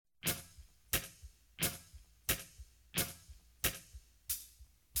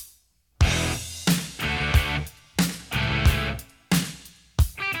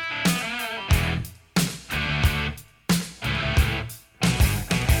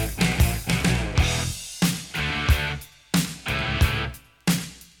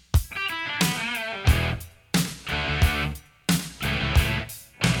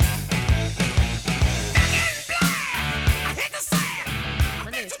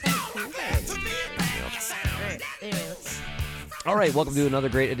All right, welcome to another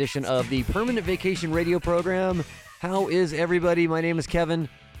great edition of the Permanent Vacation Radio program. How is everybody? My name is Kevin.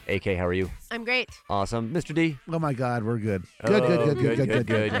 AK, how are you? I'm great. Awesome. Mr. D? Oh my God, we're good. Good.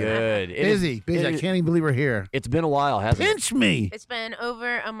 Busy. I can't even believe we're here. It's been a while, hasn't it? Pinch me. It's been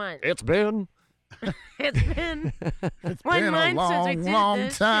over a month. It's been. It's been It's 1 been month a since we long, did long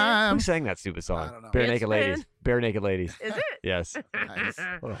this time. Who sang that stupid song? I don't know. Bare It's Naked been- Ladies. Bare Naked Ladies. Is it? Yes. Nice.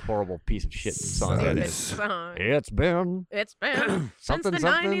 What a horrible piece of shit song that Stupid is. song. It's been It's been something, since the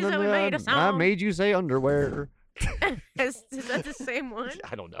 90s that we made a I song. made you say underwear. Is that the same one?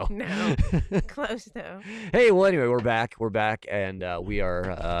 I don't know. No. Close though. Hey, well, anyway, we're back, and we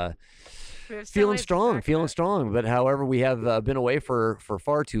are We have so feeling much to strong, talk about. But however, we have been away for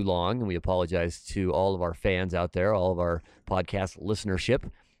far too long, and we apologize to all of our fans out there, all of our podcast listenership.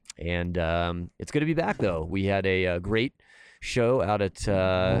 And it's good to be back, though. We had a great show out at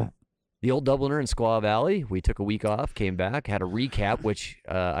the Old Dubliner in Squaw Valley. We took a week off, came back, had a recap, which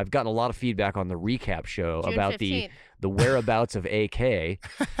I've gotten a lot of feedback on the recap show June about 15th. the whereabouts of AK.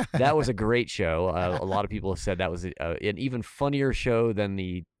 That was a great show. A lot of people have said that was an even funnier show than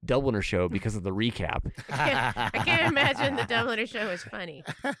the Dubliner show because of the recap. I can't imagine the Dubliner show was funny.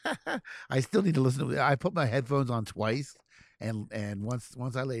 I still need to listen to it. I put my headphones on twice, and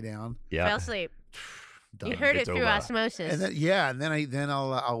once I lay down, Fell Yeah. asleep. done. You heard It's it through over. osmosis. And then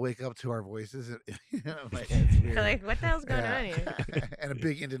I'll wake up to our voices. My head's weird. You're like, what the hell's going Yeah. on here? And a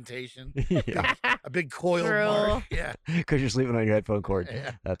big indentation, Yeah, a big coil Drool. mark. Yeah, because you're sleeping on your headphone cord.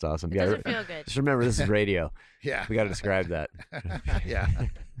 Yeah. That's awesome. It Yeah, doesn't feel good. just remember, this is radio. yeah, We got to describe that. yeah.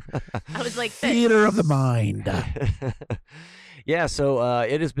 I was like this. Theater of the mind. Yeah, so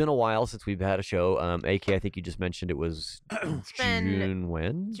it has been a while since we've had a show. AK, I think you just mentioned it was been June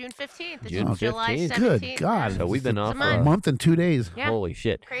when? June 15th. It's June July 15th. 17th. Good God. So we've been off a for A month. month and 2 days. Yeah. holy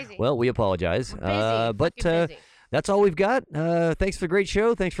shit. Crazy. Well, we apologize. We're busy. But fucking busy. that's all we've got. Thanks for the great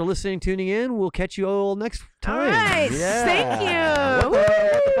show. Thanks for listening, tuning in. We'll catch you all next time. All right. Yeah. Thank you. What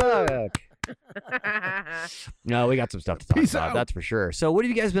the fuck? No, we got some stuff to talk Peace about. out. That's for sure. So, what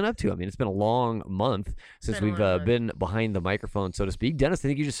have you guys been up to? I mean, it's been a long month since been a we've long month. been behind the microphone, so to speak. Dennis, I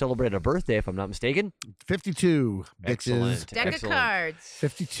think you just celebrated a birthday, if I'm not mistaken. 52 bitches. Excellent. Deck of Excellent. cards.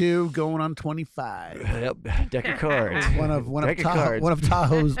 52 going on 25. Yep, deck of cards. One of Deck of cards.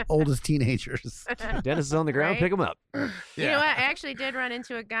 Tahoe's oldest teenagers. Dennis is on the ground. Right? Pick him up. You know what? I actually did run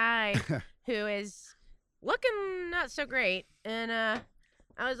into a guy who is looking not so great, and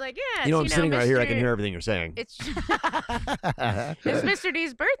I was like, "Yeah, You know, I'm it's, sitting right here. I can Mr. hear everything you're saying. It's it's Mr.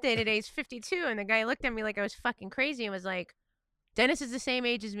 D's birthday today. He's 52, and the guy looked at me like I was fucking crazy and was like, "Dennis is the same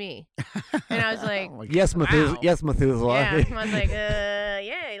age as me," and I was like, Oh my Yes, Methuselah. Wow. Yes, Methuselah. "Yeah." I was like,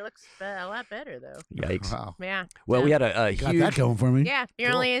 yeah, he looks a lot better though." Yikes. Wow. Yeah. Well, we had a Got huge, that going for me. Yeah, you're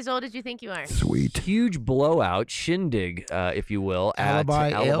Cool. only as old as you think you are. Sweet. huge blowout shindig, if you will, at Alibi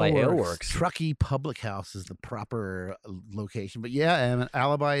Ale Works. Works. Truckee Public House is the proper location. But yeah,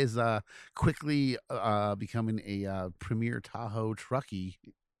 Alibi is quickly becoming a premier Tahoe Truckee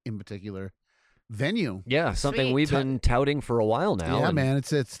in particular venue. Yeah, something Sweet. we've been touting for a while now. Yeah, and man,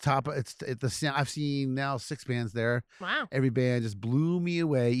 it's top. It's the sound. I've seen now 6 bands there. Wow. Every band just blew me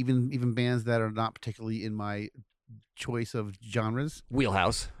away. Even bands that are not particularly in my choice of genres.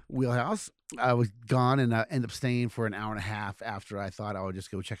 Wheelhouse. Wheelhouse. I was gone and I ended up staying for an hour and a half after I thought I would just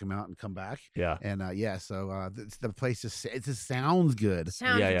go check them out and come back. Yeah. And so the place it just sounds good.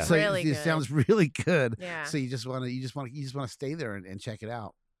 Sounds Yeah. So really it good. sounds really good. Yeah. So you just want to stay there and check it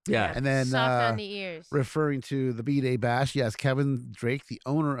out. Yeah. And then soft on the ears. referring to the B-Day Bash, yes, Kevin Drake, the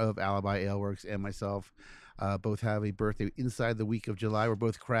owner of Alibi Ale Works, and myself both have a birthday inside the week of July. We're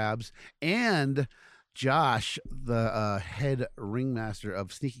both crabs. And Josh, the head ringmaster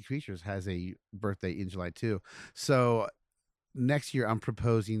of Sneaky Creatures, has a birthday in July too. So next year, I'm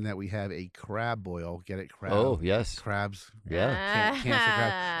proposing that we have a crab boil. Get it? Crab. Oh, yes. Crabs. Yeah. Cancer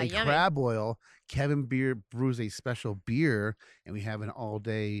crab. A Yummy. crab boil. Kevin brews a special beer, and we have an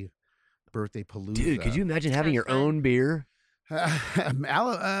all-day birthday palooza. Dude, could you imagine having Sounds your fun. own beer, Die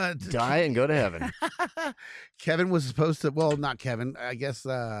die, and go to heaven? Kevin was supposed to. Well, not Kevin. I guess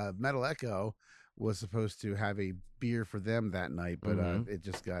Metal Echo was supposed to have a beer for them that night, but Mhm. it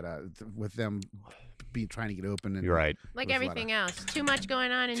just got with them trying to get open. And You're right. Like It was a lot everything else. Too much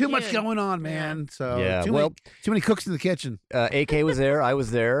going on in Too much June. going on, man. So Yeah, too, well- many, too many cooks in the kitchen. AK was there. I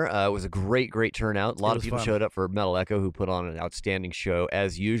was there. It was a great turnout. A lot It of was people fun. showed up for Metal Echo, who put on an outstanding show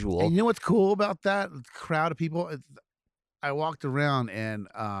as usual. And you know what's cool about that crowd of people? I walked around and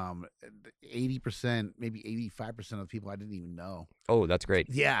 80%, maybe 85% of the people I didn't even know. Oh, that's great.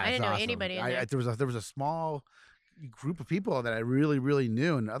 Yeah, I it's didn't know awesome. anybody in there was a small group of people that I really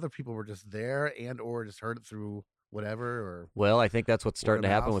knew, and other people were just there and or just heard it through whatever? Or Well, I think that's what's starting to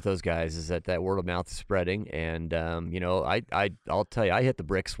happen mouth? with those guys is that word of mouth is spreading, and I'll tell you, I hit the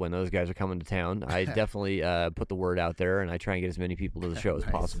bricks when those guys are coming to town. I definitely put the word out there, and I try and get as many people to the show as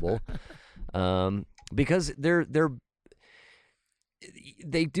Nice. possible, because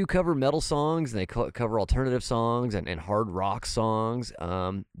they do cover metal songs and they cover alternative songs and hard rock songs,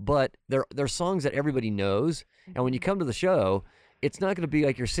 but they're songs that everybody knows, and when you come to the show, it's not going to be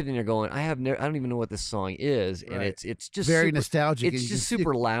like you're sitting there going, I don't even know what this song is, and Right. it's just very super, nostalgic. and it's you just can see-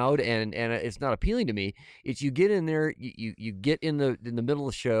 super loud and it's not appealing to me. It's you get in there, you get in the middle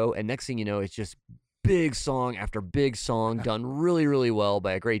of the show, and next thing you know, it's just big song after big song done really, really well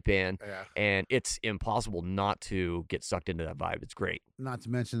by a great band, Yeah. and it's impossible not to get sucked into that vibe. It's great. Not to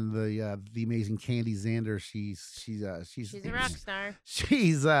mention the amazing Candy Zander. She's She's a rock star.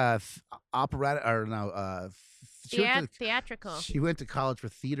 She's operatic or no she went to- Theatrical. She went to college for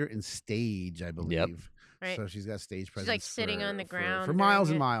theater and stage, I believe. Right. So she's got stage presence. like, sitting on the ground for during miles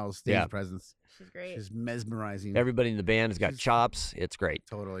and it. miles. Stage Yeah. presence. She's great. She's mesmerizing. Everybody in the band has got She's- chops. It's great.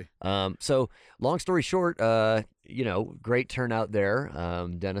 Totally. So long story short, great turnout there.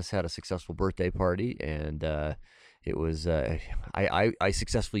 Dennis had a successful birthday party, and it was I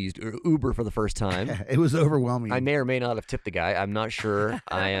successfully used Uber for the first time. It was overwhelming. I may or may not have tipped the guy. I'm not sure.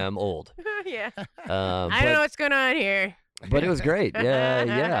 I am old. Yeah. I But, don't know what's going on here. but it was great.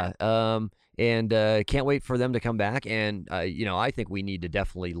 Yeah. And can't wait for them to come back. And I think we need to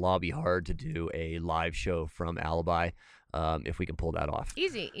definitely lobby hard to do a live show from Alibi, if we can pull that off.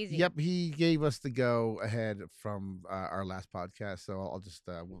 Easy. Yep, he gave us the go ahead from our last podcast, so I'll just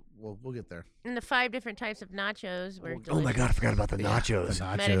we'll get there. And the 5 different types of nachos were Oh my God, I forgot about the nachos. The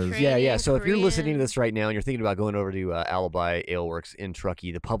nachos. Mediterranean. Yeah. So if you're listening to Korean. this right now and you're thinking about going over to Alibi Ale Works in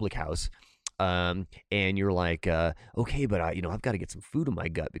Truckee, the public house, and you're like, okay, but I've got to get some food in my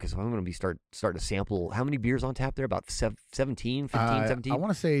gut because if I'm going to be starting to sample, how many beers on tap there? About 17, 15, 17? I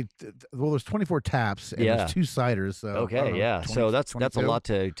want to say, there's 24 taps and Yeah. there's 2 ciders. So I don't Okay, know, yeah. 20, So that's a 22? lot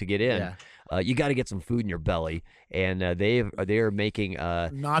to get in. Yeah. You got to get some food in your belly, and they are making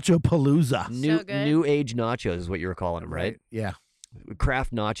Nacho Palooza. good. new age nachos is what you were calling them, right? Yeah,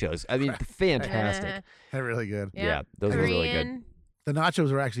 Craft nachos. I mean, fantastic. they're really good. Yeah, those were really good. Korean, The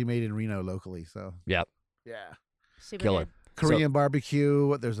nachos are actually made in Reno locally, so Yep. yeah. super Killer. good. Korean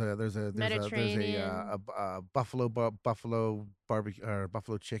barbecue. There's a Mediterranean. buffalo barbecue or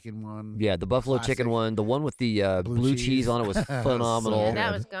buffalo chicken one. Yeah, the buffalo chicken Classic. one, the one with the blue cheese on it was So phenomenal. Yeah, that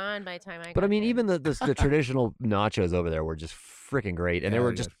good. was gone by the time I But got I mean, there. even the traditional nachos over there were just freaking great, and there Yeah, were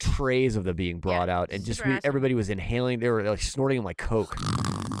they're just trays of them being brought Yeah, out, and just super awesome. everybody was inhaling. They were like snorting them like Coke.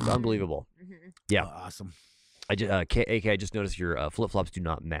 It's unbelievable. Mhm. Yeah. Awesome. I just, AK, I just noticed your flip flops do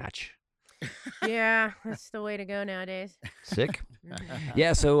not match. Yeah, that's the way to go nowadays. Sick. Mhm.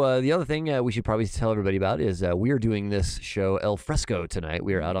 Yeah. So the other thing we should probably tell everybody about is we are doing this show El Fresco tonight.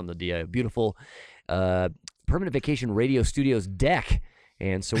 We are out on the beautiful Permanent Vacation Radio Studios deck,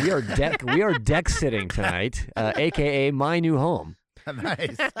 and so we are deck sitting tonight, aka my new home.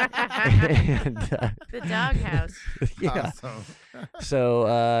 Nice. And, The doghouse. yeah. Awesome. So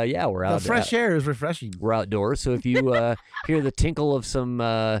we're The out. fresh air is refreshing. We're outdoors, so if you hear the tinkle of some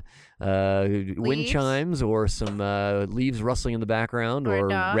wind Leaves? chimes or some leaves rustling in the background Or a or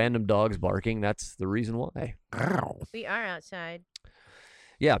dog. random dogs barking, that's the reason why. We are outside.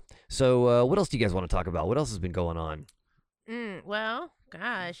 Yeah. So what else do you guys want to talk about? What else has been going on? Well,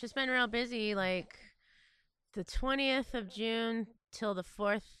 gosh, it's been real busy. Like the 20th of June till the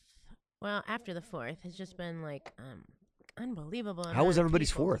 4th. Well, after the 4th, it's just been like unbelievable. How amount was of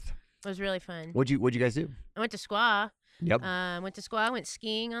everybody's people. fourth? It was really fun. What'd you guys do? I went to Squaw. Yep. Went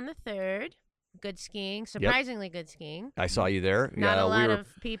skiing on the 3rd. Good skiing, surprisingly good skiing. I saw you there. Not a lot we were of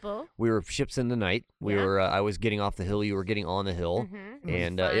people. we were ships in the night. We Yeah. were I was getting off the hill. You were getting on the hill. Mhm.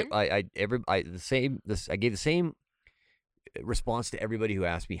 And Fun. I gave the same response to everybody who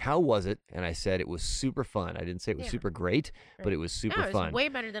asked me how was it, and I said it was super fun. I didn't say it was Yeah. super great, but Right. it was super No, it was fun. way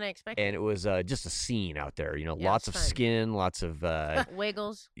better than I expected. And it was just a scene out there. Yeah, Lots of it's fun. skin, lots of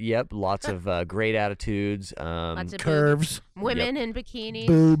Wiggles, lots of great attitudes. lots of Curves, women in bikinis.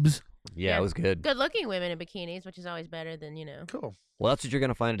 boobs. Yeah, yeah. it was good. Good-looking women in bikinis, which is always better than Cool. Well, that's what you're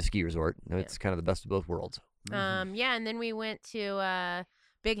gonna find at a ski resort. It's kind of the best of both worlds. Yeah, and then we went to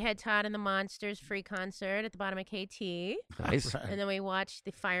Big Head Todd and the Monsters free concert at the bottom of KT, Nice. Right. and then we watched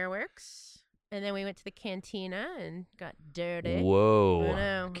the fireworks, and then we went to the cantina and got dirty. Whoa, I know, it was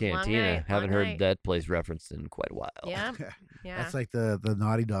a long Cantina. night, Haven't long heard night. that place referenced in quite a while. Yeah, yeah, That's like the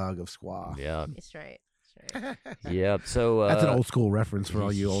naughty dog of Squaw. Yeah. that's right. Right. Yep. So That's an old school reference for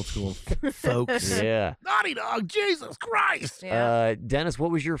all you old school folks. Yeah. Naughty Dog, Jesus Christ. Yeah. Dennis,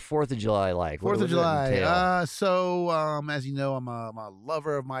 what was your 4th of July like? What 4th of did it entail? July. As you know, I'm a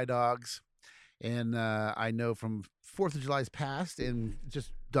lover of my dogs. And I know from 4th of July's past and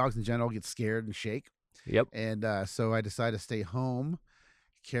just dogs in general get scared and shake. Yep. And so I decided to stay home.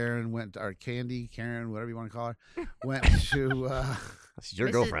 Karen, whatever you want to call her, went to That's your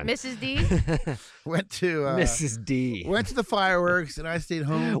girlfriend. Mrs. D. went to Mrs. D. went to the fireworks, and I stayed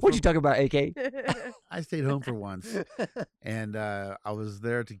home. What'd you talk about, AK? I stayed home for once, and I was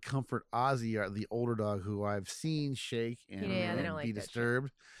there to comfort Ozzy, the older dog, who I've seen shake and Yeah, they don't like be that shit.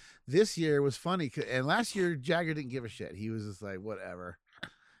 disturbed. This year was funny, and last year Jagger didn't give a shit. He was just like whatever,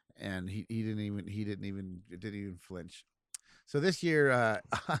 and he didn't even flinch. So this year,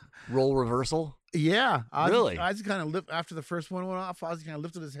 Role reversal? yeah, Really? Ozzy kind of after the first one went off. Ozzy kind of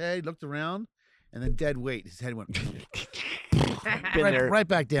lifted his head, looked around, and then dead weight. His head went right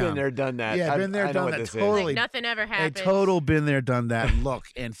back down. Been there, done that. Yeah, been there, I know done what that. this is. Totally. Like nothing ever A happened. total been there, done that look,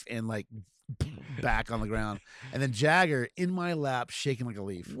 and like back on the ground, and then Jagger in my lap, shaking like a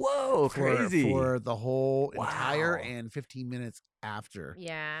leaf. Whoa, crazy. For the whole entire Wow. and 15 minutes after.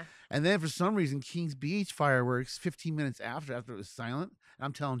 Yeah. And then for some reason, Kings Beach fireworks 15 minutes after it was silent. And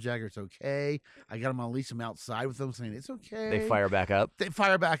I'm telling Jagger it's okay. I got him on a leash. I'm outside with them saying it's okay. They fire back up? They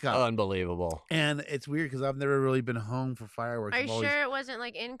fire back up. Unbelievable. And it's weird because I've never really been home for fireworks. Are I've you always- sure it wasn't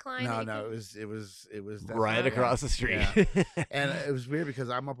like incline? No, that you no, could- it was Right definitely- across the street. And it was weird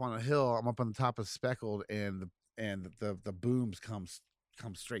because I'm up on a hill. I'm up on the top of Speckled, and the booms come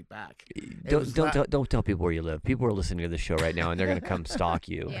straight back. was Don't tell people where you live. People are listening to this show right now, and they're going to come stalk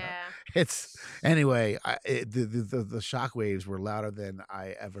you. Yeah. It's anyway. The shock waves were louder than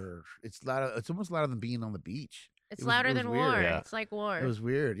I ever. It's louder. It's almost louder than being on the beach. It's It was- louder it was than weird. war. Yeah. It's like war. It was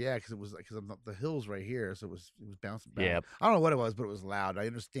weird, yeah, because the hills right here, so it was bouncing back. Yep. I don't know what it was, but it was loud. I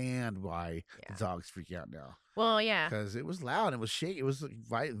understand why Yeah. the dogs freak out now Well, yeah. because it was loud. It was shaking. It was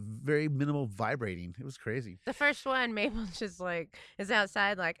like very minimal vibrating. It was crazy. The first one, Mabel's just like is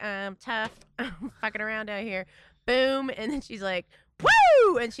outside, like I'm tough, I'm fucking around out here. Boom, and then she's like,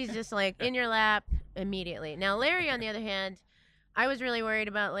 woo, and she's just like in your lap immediately. Now Larry, on the other hand, I was really worried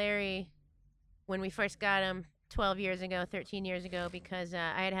about Larry when we first got him 12 years ago, 13 years ago, because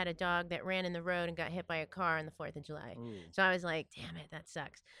I had a dog that ran in the road and got hit by a car on the 4th of July. So I was like, damn it, that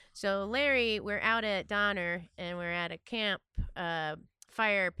sucks. So Larry, we're out at Donner and we're at a camp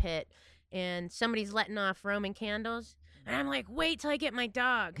fire pit and somebody's letting off Roman candles. And I'm like, wait till I get my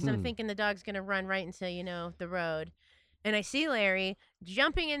dog because I'm thinking the dog's going to run right into, the road. And I see Larry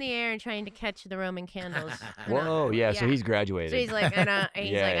jumping in the air and trying to catch the Roman candles. And Whoa, yeah, so he's graduated. So he's like,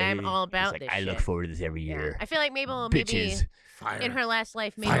 I'm all about he's like, this I shit. look forward to this every Yeah. year. I feel like Mabel Bitches. Fire. in her last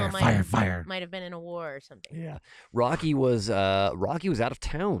life, Fire, Mabel fire. might have been in a war or something. Yeah, Rocky was out of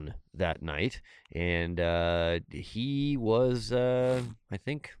town that night, and he was I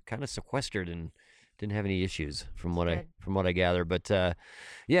think kind of sequestered and didn't have any issues from what I gather. But the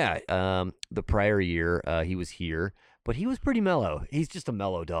prior year he was here, but he was pretty mellow. He's just a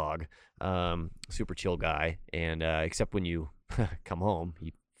mellow dog, super chill guy, and except when you come home,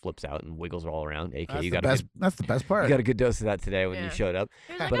 he flips out and wiggles all around. AK, That's you the got best. That's the best part. you got a good dose of that today when you Yeah. showed up.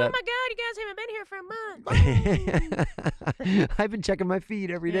 He was like, But, oh my God, you guys haven't been here for a month. I've been checking my feed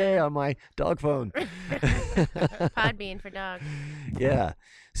every day on my dog phone. Podbean for dogs. Yeah.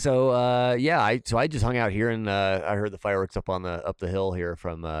 So I just hung out here and I heard the fireworks up the hill here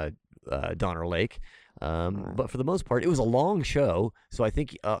from Donner Lake. But for the most part, it was a long show. So I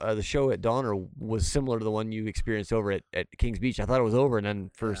think the show at Donner was similar to the one you experienced over at Kings Beach. I thought it was over, and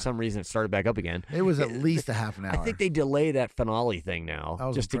then for some reason it started back up again. It was at least a half an hour. I think they delay that finale thing now I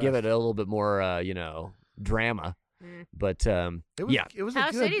was just to give it impressed. a little bit more, drama. Mm. But It was, yeah. It was House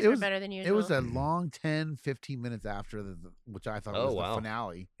a good. Cities It were was, better than usual. it was a long 10, 15 minutes after which I thought Oh, was wow. the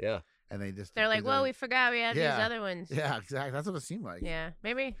finale. Yeah. And they just They're like, did well, a- we forgot we had these Yeah. other ones. Yeah, exactly. That's what it seemed like. Yeah,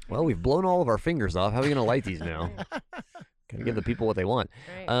 maybe. Well, we've blown all of our fingers off. How are we going to light these now? Gotta give the people what they want.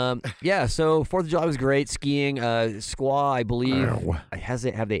 Right. So 4th of July was great. Skiing. Squaw, I believe.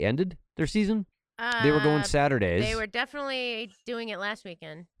 Have they ended their season? They were going Saturdays. They were definitely doing it last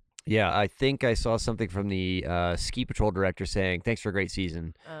weekend. Yeah, I think I saw something from the ski patrol director saying, thanks for a great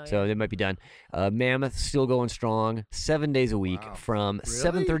season. Oh, So they might be done. Mammoth still going strong, 7 days a week Wow. from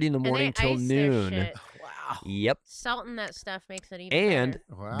Really? 7:30 in the And they morning till ice their noon. shit. Wow. Yep. Salting that stuff makes it even And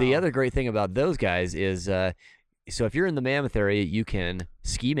better. Wow. the other great thing about those guys is, so if you're in the Mammoth area, you can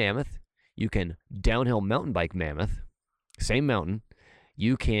ski Mammoth, you can downhill mountain bike Mammoth, same mountain,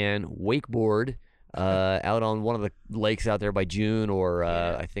 you can wakeboard out on one of the lakes out there by June, or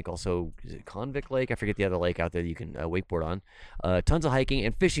Yeah. I think also is it Convict Lake? I forget the other lake out there that you can wakeboard on. Tons of hiking,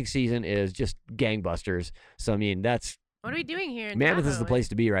 and fishing season is just gangbusters. So I mean, that's What are we doing here in Mammoth is the Tahoe? place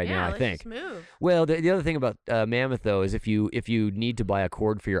to be right yeah, now. I let's think. just move. Well, the other thing about Mammoth though is if you need to buy a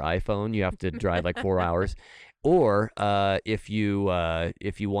cord for your iPhone, you have to drive like 4 hours, or if you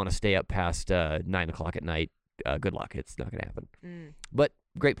want to stay up past 9 o'clock at night, good luck. It's not gonna happen. But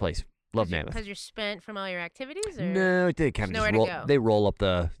great place. Love Mammoth. Because you're spent from all your activities, or No, they kind of nowhere just to roll. go. They roll up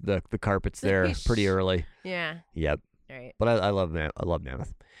the carpets there pretty early. yeah, Yep. right. But I love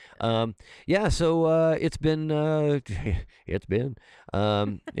Mammoth. Yeah. So it's been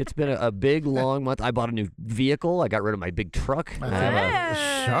it's been a big long month. I bought a new vehicle. I got rid of my big truck.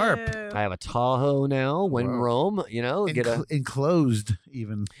 I have a Tahoe now. When in Whoa. Rome, get a. Enclosed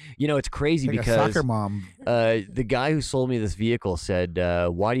even. It's crazy Like a because soccer mom. the guy who sold me this vehicle said,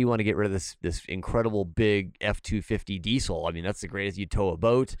 "Why do you want to get rid of this incredible big F-250 diesel? I mean, that's the greatest. You tow a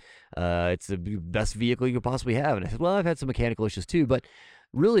boat. It's the best vehicle you could possibly have." And I said, "Well, I've had some mechanical issues too, but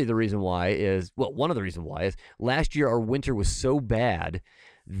really one of the reasons why is last year our winter was so bad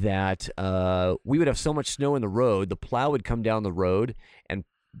that we would have so much snow in the road. The plow would come down the road and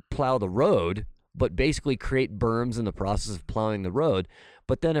plow the road, but basically create berms in the process of plowing the road.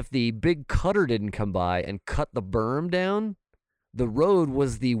 But then if the big cutter didn't come by and cut the berm down, the road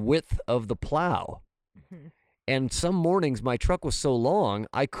was the width of the plow. And some mornings my truck was so long,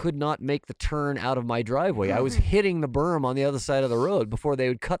 I could not make the turn out of my driveway. I was hitting the berm on the other side of the road before they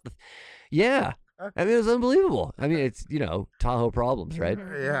would cut the... Yeah. I mean, it was unbelievable. I mean, it's, Tahoe problems, right?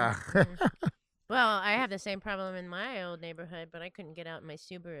 Yeah. Well, I have the same problem in my old neighborhood, but I couldn't get out in my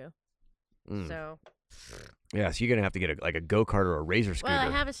Subaru. So, Yeah, so you're going to have to get a go-kart or a Razor scooter. well,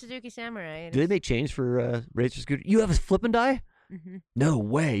 I have a Suzuki Samurai. and Do they it's- make chains for Razor scooter? You have a flip and die? Mhm. No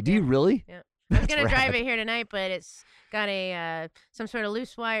way. Do you really? Yeah. I was gonna That's drive rad. it here tonight, but it's got a some sort of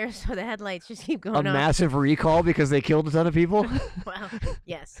loose wire, so the headlights just keep going A off. massive recall because they killed a ton of people? Well,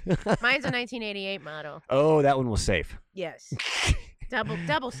 yes. Mine's a 1988 model. Oh, that one was safe. Yes.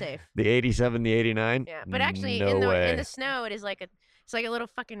 Double safe. The 87, the 89? Yeah, but actually, no in way. the snow, it's like a little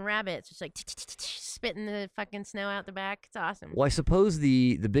fucking rabbit. It's just like spitting the fucking snow out the back. It's awesome. Well, I suppose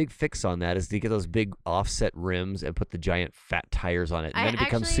the big fix on that is to get those big offset rims and put the giant fat tires on it, and I then it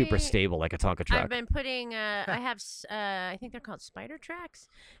becomes super actually- stable like a Tonka truck. I've been putting. I have. I think they're called Spider Tracks,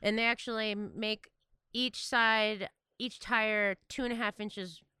 and they actually make each tire 2.5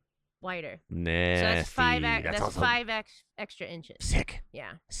 inches wider. Nasty. So that's That's awesome. 5 extra inches. Sick.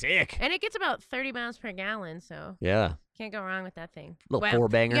 Yeah, Sick. and it gets about 30 miles per gallon, so Yeah. can't go wrong with that thing. Little well,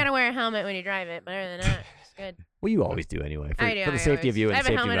 four-banger. You gotta wear a helmet when you drive it, but other than that, it's good. Well, you always do anyway. For, I do. for the I safety of always- you and I the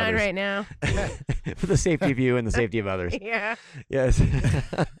have a safety of helmet on others. right now. For the safety of you and the safety of others. Yeah. Yes.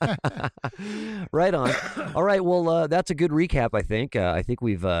 Right on. All right. Well, that's a good recap, I think. I think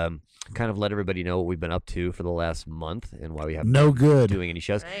we've kind of let everybody know what we've been up to for the last month and why we haven't No been good. doing any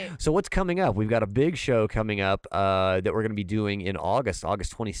shows. Right. So what's coming up? We've got a big show coming up that we're going to be doing in August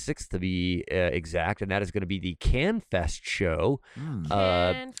 26th to be exact, and that is going to be the CanFest show. Hmm. Do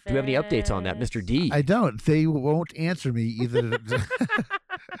we have any updates on that, Mr. D? I don't. They won't answer me either.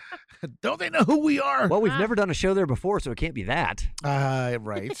 Don't they know who we are? Well, we've never done a show there before, so it can't be that.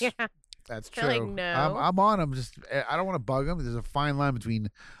 Right. Yeah. That's They're like, true. "No." I'm on them. Just I don't want to bug them. There's a fine line between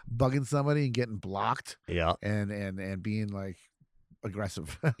bugging somebody and getting blocked, Yeah. and being like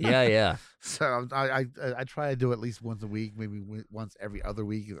aggressive. Yeah, yeah. So I try to do it at least once a week, maybe once every other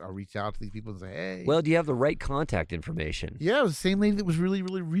week. I'll reach out to these people and say, hey. Well, do you have the right contact information? Yeah, it was the same lady that was really,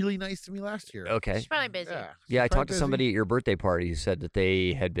 really, really nice to me last year. Okay. She's probably busy. Yeah, I she's talked to busy. somebody at your birthday party who said that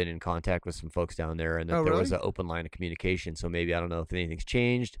they had been in contact with some folks down there and that Oh, there was really? an open line of communication. So maybe, I don't know if anything's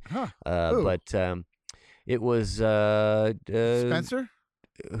changed. Huh. Who? But it was Spencer?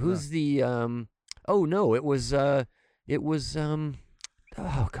 who's the oh no, it was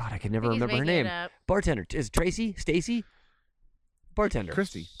oh god, I can never I think he's remember her making name. it up. Bartender. Is it Tracy? Stacy? Bartender.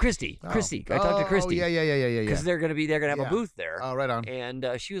 Christy. Christy. Oh. Christy. I talked to Christy. Oh, yeah. Because they're gonna have Yeah. a booth there. Oh, right on. And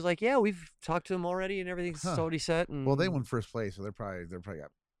she was like, "Yeah, we've talked to them already, and everything's Huh. already set." And Well, they won first place, so they're probably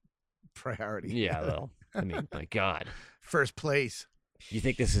got priority. Yeah, well, I mean, my God, First place. you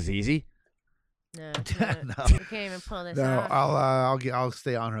think this is easy? No, it's not. No. We can't even pull this No, off. I'll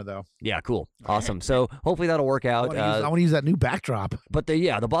stay on her though. Yeah, cool, awesome. So hopefully that'll work I out. want to use that new backdrop. But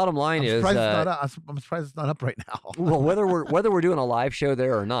the bottom line I'm is, surprised it's not up. I'm surprised it's not up right now. well, whether we're doing a live show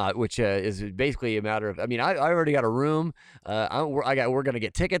there or not, which is basically a matter of, I mean, I already got a room. We're gonna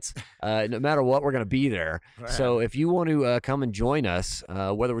get tickets. No matter what, we're gonna be there. So if you want to come and join us,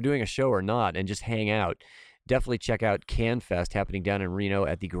 whether we're doing a show or not, and just hang out, definitely check out CanFest happening down in Reno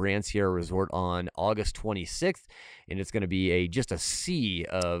at the Grand Sierra Resort on August 26th. And it's going to be just a sea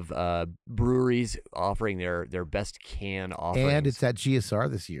of breweries offering their best can offerings. And it's at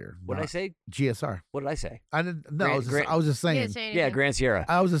GSR this year. What did I say? GSR. What did I say? I didn't. No, Grand- I was just You saying. didn't say Yeah, anything. Grand Sierra.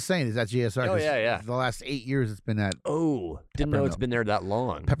 I was just saying, is that GSR? Oh, 'Cause yeah. The last 8 years, it's been at Oh, didn't know it's Peppermill. been there that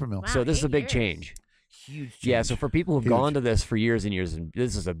long. Peppermill. Wow, So this is a 8 big years. change. Huge. Yeah, change. so for people who've Huge. gone to this for years and years, and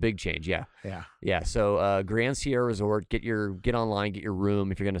this is a big change. Yeah. Yeah. So Grand Sierra Resort, get online, get your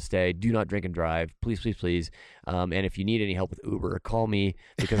room if you're going to stay. Do not drink and drive, please, please, please. And if you need any help with Uber, call me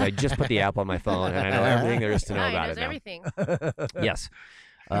because I just put the app on my phone and I know everything there is to know Wow, he about knows it now. everything. Yes.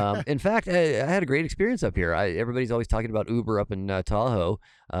 In fact, I had a great experience up here. Everybody's always talking about Uber up in Tahoe.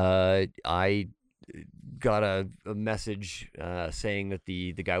 I got a message saying that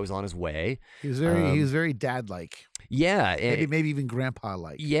the guy was on his way. He was very dad-like. Yeah, and, Maybe even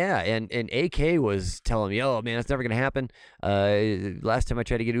grandpa-like. yeah, and AK was telling me, "Oh man, it's never gonna happen." Last time I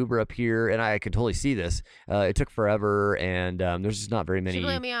tried to get Uber up here, and I could totally see this. It took forever, and there's just not very many. She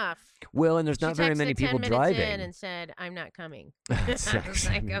blew me off. Well, and there's She not very texted many 10 people minutes driving. in and said, "I'm not coming." That's I was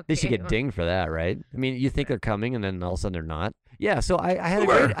like, They should okay, get well. dinged for that, right? I mean, you think they're coming, and then all of a sudden they're not. Yeah, so I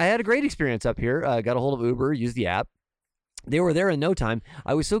had a great experience up here. Got a hold of Uber, used the app. They were there in no time.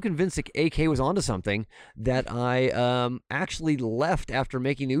 I was so convinced that AK was onto something that I actually left after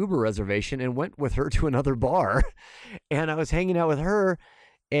making the Uber reservation and went with her to another bar, and I was hanging out with her,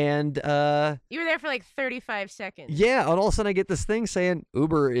 and You were there for like 35 seconds. yeah, and all of a sudden I get this thing saying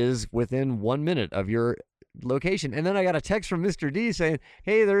Uber is within 1 minute of your location. And then I got a text from Mr. D saying,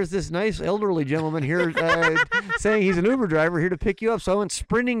 hey, there's this nice elderly gentleman here saying he's an Uber driver here to pick you up. So I went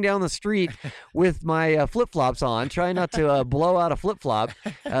sprinting down the street with my flip-flops on, trying not to blow out a flip-flop,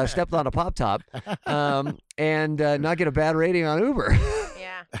 stepped on a pop-top, and not get a bad rating on Uber.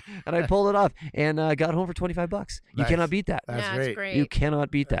 Yeah. And I pulled it off and got home for $25. You Nice. cannot beat that. That's no, great. it's great. You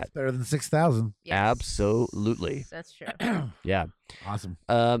cannot beat that. That's better than 6,000. Yes. Absolutely. That's true. Yeah. Awesome.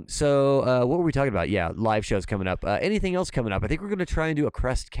 So what were we talking about? Yeah, live shows coming up. Anything else coming up? I think we're going to try and do a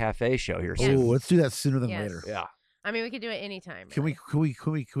Crest Cafe show here Yes. soon. Oh, let's do that sooner than Yes. later. Yeah. I mean, we could do it anytime. Can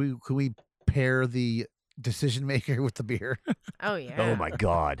we pair the decision maker with the beer? Oh, yeah. Oh my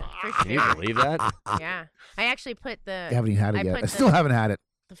God. For Can you sure. believe that? Yeah. I actually put I haven't even had it I yet. put I still the- haven't had it.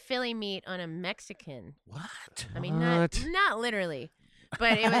 the Philly meat on a Mexican. What? I mean, What? not literally,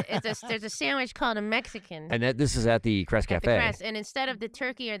 but there's a sandwich called a Mexican. And this is at the Crest at the Cafe. Crest, and instead of the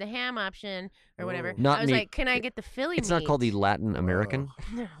turkey or the ham option or whatever, Not I was meat. like, "Can I get the Philly It's meat?" not called the Latin American.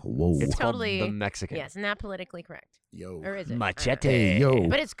 No. Whoa. It's Totally- called the Mexican. Yes, not politically correct, Yo. or is it? I don't know. Machete. Hey, yo.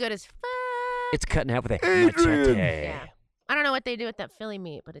 But it's good as fuck. It's cut in half with a Adrian. machete. Yeah. I don't know what they do with that Philly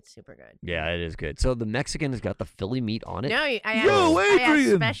meat, but it's super good. Yeah, it is good. So the Mexican has got the Philly meat on it. No, I asked, Yo, I asked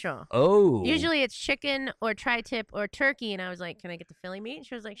Adrian. special. Oh. Usually it's chicken or tri-tip or turkey, and I was like, "Can I get the Philly meat?" And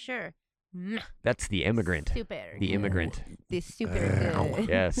she was like, "Sure." That's the immigrant. Super. The immigrant. The super good.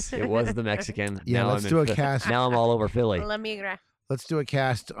 Yes, it was the Mexican. Yeah, now let's I'm do in a cast. Now I'm all over Philly. La migra. Let's do a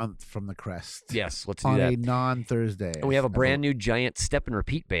cast from the Crest. Yes, let's do On that. a non-Thursday. And we have a brand new giant step and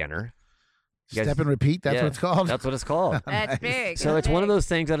repeat banner. You guys- Step and repeat. That's Yeah, what it's called. That's what it's called. That's Nice. big. So That's it's one of big. those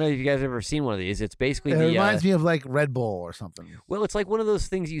things. I don't know if you guys have ever seen one of these. It's basically It the reminds me of like Red Bull or something. well, it's like one of those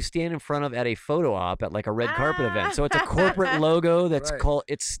things you stand in front of at a photo op at like a red carpet event. So it's a Ah. corporate logo that's Right. called.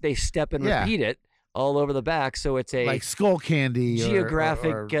 They step and Yeah. repeat it all over the back. So it's a Like Skull Candy.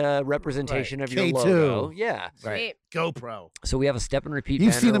 geographic or representation right. of your K2. logo. Yeah. right. GoPro. So we have a step and repeat.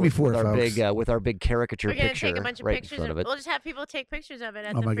 You've banner seen them with- before, with our folks. with our big caricature We're gonna picture take a bunch of right pictures. in front of it. We'll just have people take pictures of it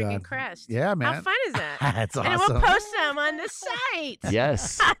at Oh the my freaking God. Crest. Yeah, man. How fun is that? That's And awesome. we'll post them on the site.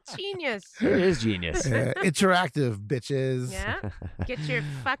 Yes, Genius. it is genius. Interactive, bitches. Yeah. Get your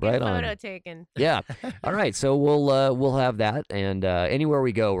fucking Right on. photo taken. Yeah. All right. So we'll have that, and anywhere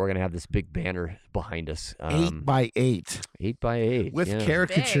we go, we're gonna have this big banner behind us. 8x8 8x8 with yeah.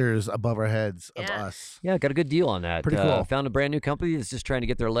 caricatures above our heads of Yeah. us. Yeah, got a good deal on that. Pretty cool. Found a brand new company that's just trying to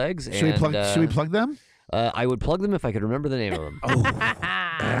get their legs. Should we plug? Should we plug them? I would plug them if I could remember the name of them. Oh,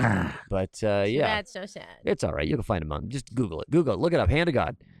 But yeah, That's so sad. it's all right. You can find them on. Just Google it. Google it. Look it up. Hand of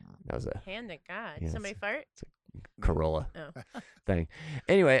God. That was a Hand to God. Yes. Somebody fart? Corolla Oh. thing.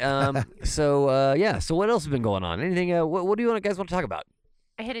 Anyway, so yeah. So what else has been going on? Anything? What do you guys want to talk about?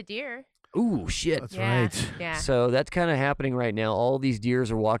 I hit a deer. Ooh, shit. that's Yeah. right. Yeah. So that's kind of happening right now. All these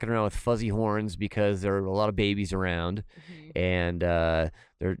deers are walking around with fuzzy horns because there are a lot of babies around, Mhm. and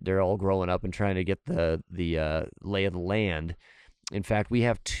they're all growing up and trying to get the lay of the land. In fact, we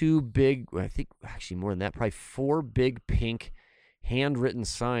have two big, I think actually more than that, probably four big pink handwritten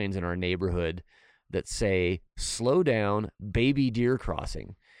signs in our neighborhood that say "Slow down, baby deer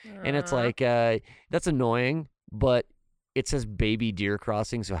crossing." And it's Aw. like, that's annoying, but it says baby deer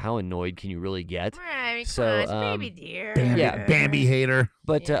crossing, so how annoyed can you really get? Right, I mean, So, come on, it's a baby deer. Bambi, Bambi hater.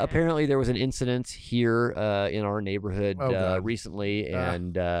 But Yeah. apparently there was an incident here in our neighborhood Oh, God. recently, Ah.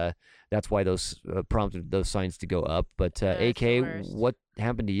 and that's why those prompted those signs to go up. But That's the AK, worst. what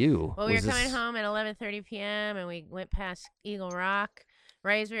happened to you? Well, we were Was coming this- home at 11:30 p.m. and we went past Eagle Rock.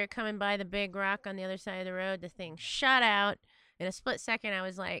 Right as we were coming by the big rock on the other side of the road, the thing shot out. In a split second, I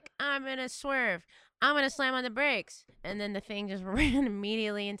was like, I'm going to swerve. I'm going to slam on the brakes. And then the thing just ran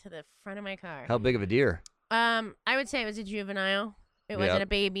immediately into the front of my car. How big of a deer? I would say it was a juvenile. It wasn't Yep. a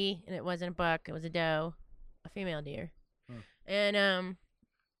baby, and it wasn't a buck. It was a doe, a female deer. Hmm. And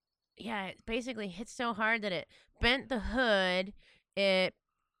yeah, it basically hit so hard that it bent the hood. It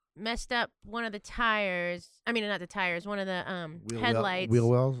messed up one of the tires. I mean, not the tires. One of the headlights. Wheel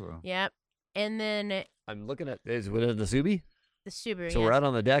wells. Yep. And then I'm looking at is it the Subi? the Subaru. So we're out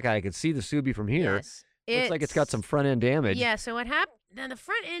on the deck. I can see the Subi from here. Yes. Looks like it's got some front end damage. Yeah. So what happened? Now the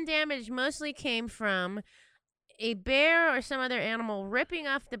front end damage mostly came from a bear or some other animal ripping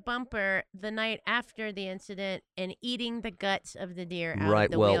off the bumper the night after the incident and eating the guts of the deer out Right.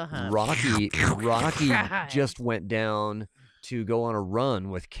 of the Well, wheel hub. Rocky God. just went down to go on a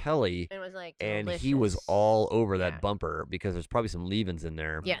run with Kelly, It was like and he was delicious. all over that Yeah. bumper because there's probably some leavings in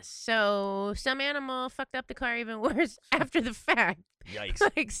there. Yes. So some animal fucked up the car even worse after the fact. Yikes.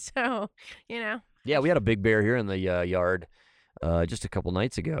 Like so, you know. Yeah, we had a big bear here in the yard just a couple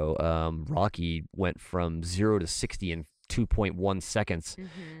nights ago. Rocky went from 0 to 60 in 2.1 seconds.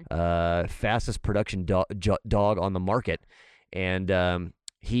 Fastest production dog on the market. And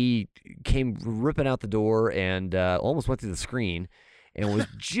he came ripping out the door and almost went through the screen and was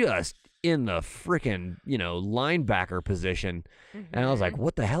just in the frickin', linebacker position. And I was like,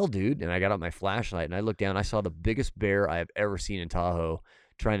 what the hell, dude? And I got out my flashlight and I looked down. I saw the biggest bear I have ever seen in Tahoe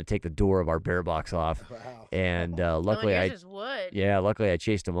trying to take the door of our bear box off. Wow. And Oh, luckily yours I is wood. luckily I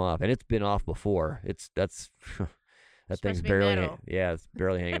chased him off. And it's been off before. That's that Supposed thing's to be barely metal. it's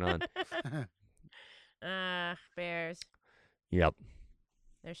barely hanging on. Bears. Yep.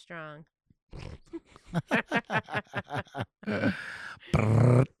 They're strong.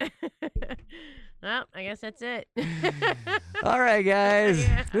 Brrr. Well, I guess that's it. All right, guys.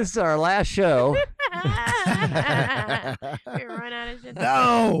 Yeah. This is our last show. We run out of shit. to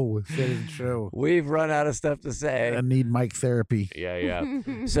No, that isn't true. We've run out of stuff to say. I need mic therapy. Yeah, yeah.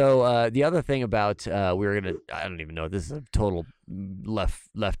 say. So the other thing about we were gonna, I don't even know, this is a total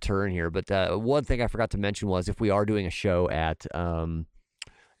left turn here, but one thing I forgot to mention was if we are doing a show at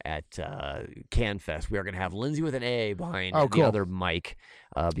CanFest, we are gonna have Lindsay with an A behind Oh, the cool. other mic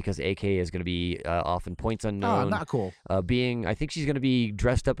because AK is gonna be off in Points Oh, Unknown. not cool. I think she's gonna be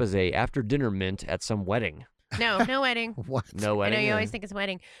dressed up as a after dinner mint at some wedding. No wedding. What? No I wedding. know you always think it's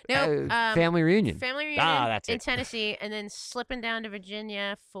wedding. No, family reunion. family reunion that's in it. Tennessee, and then slipping down to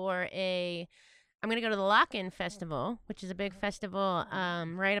Virginia for I'm gonna go to the Lock-In Festival, which is a big festival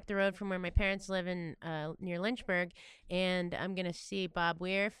right up the road from where my parents live in near Lynchburg, and I'm gonna see Bob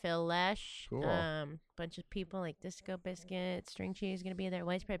Weir, Phil Lesh, Cool. bunch of people like Disco Biscuit, String Cheese gonna be there,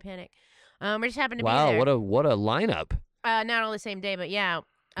 Widespread Panic. We just happened to be Wow, there. what a lineup! Not all the same day, but yeah.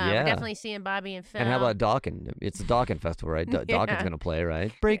 Yeah. We're definitely seeing Bobby and Phil. And how about Dawkins? It's a Dawkins festival, right? Dawkins Yeah. gonna play,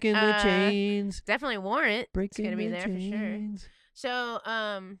 right? Breaking the chains. Definitely Warrant. Breaking gonna be the there for sure. chains. So,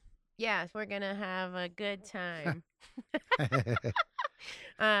 yeah, we're gonna have a good time.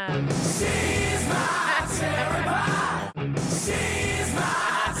 um,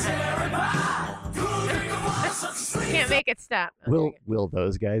 Can't make it stop. Okay. Will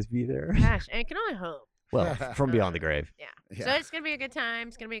those guys be there? Gosh, I can only hope. Well, from beyond the grave. Yeah. Yeah. So it's gonna be a good time.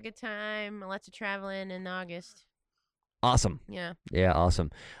 It's gonna be a good time. Lots of traveling in August. Awesome. Yeah. Yeah,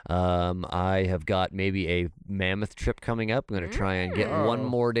 awesome. I have got maybe a mammoth trip coming up. I'm gonna try and get one Oh.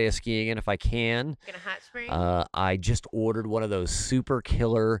 more day of skiing in if I can. Gonna hot spring. I just ordered one of those super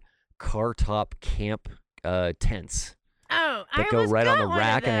killer car top camp tents oh, I that go almost right on got the one of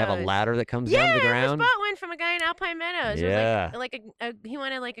rack and have a those. ladder that comes Yeah, down to the I ground. almost bought one from a guy in Alpine Meadows. Yeah. It was like he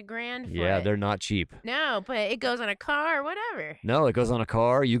wanted like a grand for Yeah, it. they're not cheap. No, but it goes on a car or whatever. No, it goes on a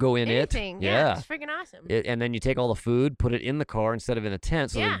car. You go in Anything. it. Yeah. It's freaking awesome. And then you take all the food, put it in the car instead of in a tent,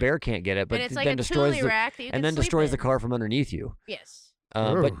 so Yeah. the bear can't get it. But and it's like then a destroys Thule the rack that you and can then sleep destroys the in. car from underneath you. Yes.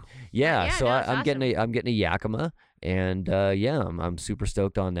 But Ooh. yeah, Yeah, so no, it's I'm getting awesome. I'm getting a Yakima, and yeah, I'm super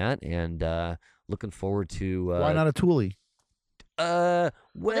stoked on that, and looking forward to Why not a Thule?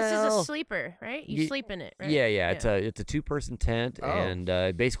 Well, This is a sleeper, right? You ye- sleep in it, right? yeah. It's a 2-person tent, Oh. and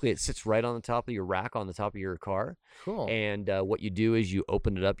basically it sits right on the top of your rack on the top of your car. Cool. And what you do is you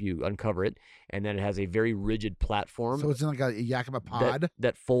open it up, you uncover it, and then it has a very rigid platform So it's in like a Yakima pod.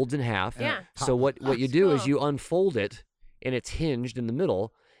 that folds in half. Yeah. So what you That's do is cool. you unfold it, and it's hinged in the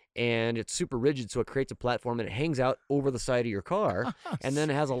middle, and it's super rigid, so it creates a platform, and it hangs out over the side of your car, and then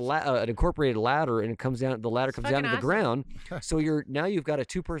it has an incorporated ladder, and it comes down. The ladder It's comes down to the fucking ground. So you've got a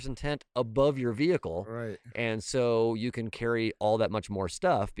 2-person tent above your vehicle, Right. and so you can carry all that much more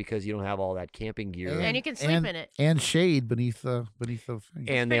stuff because you don't have all that camping gear. And you can sleep in it. And shade beneath the thing.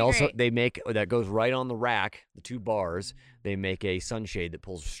 And they pretty also great. they make that goes right on the rack, the 2 bars. They make a sunshade that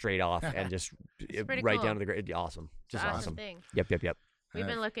pulls straight off and just pretty right cool. down to the ground. Awesome, It's just an awesome. thing. Yep. We've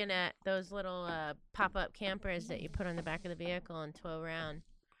Nice. been looking at those little pop-up campers that you put on the back of the vehicle and tow around.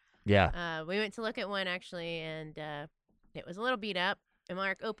 Yeah. We went to look at one actually, and it was a little beat up. And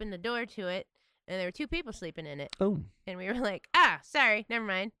Mark opened the door to it, and there were 2 people sleeping in it. Oh. And we were like, sorry, never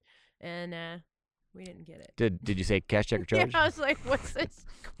mind. And we didn't get it. Did you say cash check or Yeah, charge? I was like, what's this?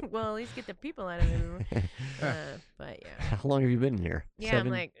 Well, at least get the people out of the room. But yeah. How long have you been in here? Yeah, 7,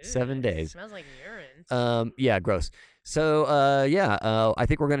 I'm like, 7 "Ugh, days. Smells like urine. Yeah, gross. So, I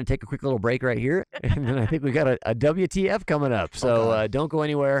think we're going to take a quick little break right here. And then I think we got a WTF coming up. So God. don't go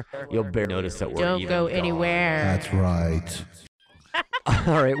anywhere. You'll barely notice that we're Don't even go gone. anywhere. right.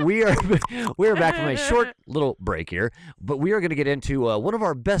 All right, we're back from a short little break here, but we are going to get into one of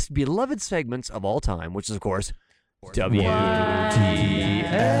our best beloved segments of all time, which is, of course, WTF.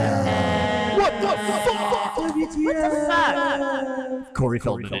 What the fuck? Corey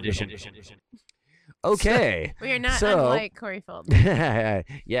Feldman edition. Okay. We are not So- unlike Corey Feldman.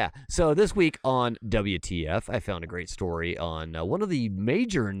 Yeah. So this week on WTF, I found a great story on one of the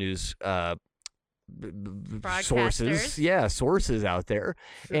major news sources. Broadcasters. Yeah, sources out there.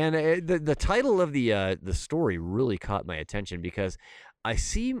 And the title of the story really caught my attention because I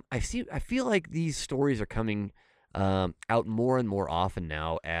feel like these stories are coming out more and more often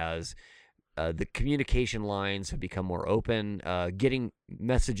now as the communication lines have become more open. Getting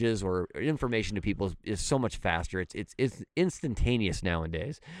messages or information to people is so much faster. It's instantaneous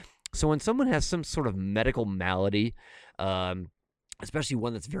nowadays. So when someone has some sort of medical malady, especially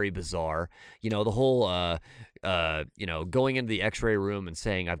one that's very bizarre, the whole, going into the X-ray room and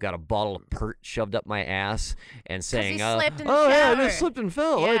saying I've got a bottle of Pert shoved up my ass and saying, slipped in the oh yeah, I shower." just slipped and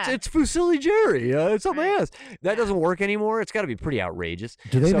fell. Yeah. It's Fusilli Jerry. It's up my Right. ass. That doesn't work anymore. It's got to be pretty outrageous.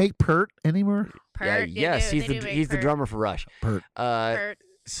 Do they So- make Pert anymore? Pert, they yes, do, he's they the do make he's the Pert. drummer for Rush. Pert. Pert.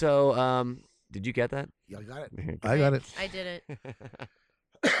 So did you get that? Yeah, I got it. I got it. I did it.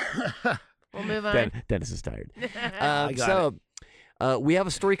 We'll move on. Dennis is tired. I got So we have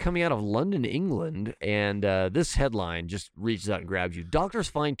a story coming out of London, England, and this headline just reaches out and grabs you. Doctors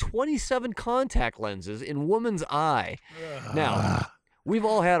find 27 contact lenses in woman's eye. Now, we've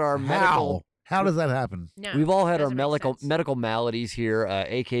all had our medical. How does that happen? No, We've all had our doesn't make sense. medical maladies here.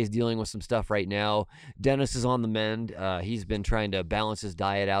 AK is dealing with some stuff right now. Dennis is on the mend. He's been trying to balance his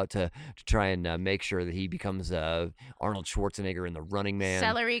diet out to try and make sure that he becomes Arnold Schwarzenegger in The Running Man.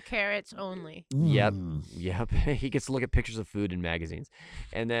 Celery, carrots only. Yep. Mm. Yep. He gets to look at pictures of food in magazines.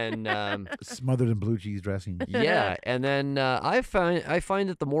 And then Smothered in blue cheese dressing. yeah, and then I find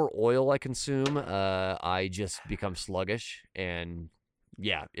that the more oil I consume, I just become sluggish, and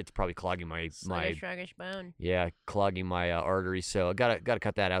yeah, it's probably clogging my Sluggish bone. clogging my arteries. So I gotta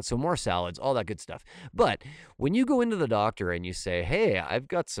cut that out. So more salads, all that good stuff. But when you go into the doctor and you say, "Hey, I've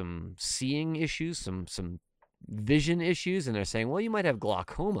got some seeing issues, some vision issues," and they're saying, "Well, you might have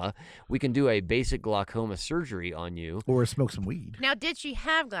glaucoma. We can do a basic glaucoma surgery on you." Or smoke some weed. Now, did she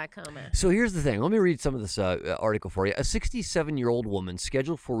have glaucoma? So here's the thing. Let me read some of this article for you. A 67-year-old woman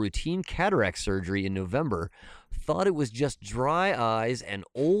scheduled for routine cataract surgery in November thought it was just dry eyes and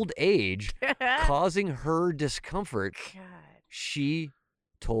old age causing her discomfort, God. she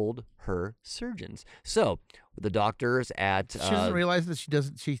told her surgeons. So the doctors at She doesn't realize that she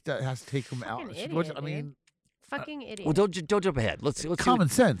doesn't. She has to take them out. Fucking She idiot, wasn't- I dude. mean, Fucking idiot. well, don't jump ahead. Let's see common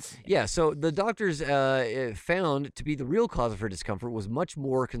sense. Yeah, so the doctors found to be the real cause of her discomfort was much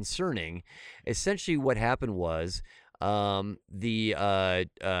more concerning. Essentially, what happened was the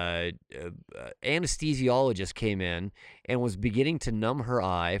anesthesiologist came in and was beginning to numb her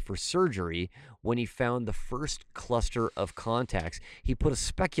eye for surgery when he found the first cluster of contacts. He put a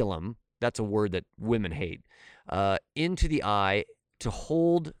speculum, that's a word that women hate, into the eye to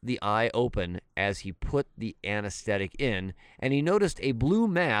hold the eye open as he put the anesthetic in, and he noticed a blue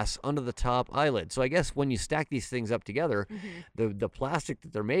mass under the top eyelid. So I guess when you stack these things up together, the plastic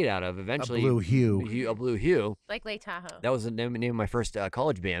that they're made out of eventually A blue hue. Like Lake Tahoe. That was the name of my first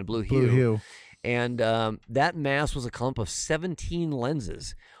college band, Blue Blue Hue. hue. And that mass was a clump of 17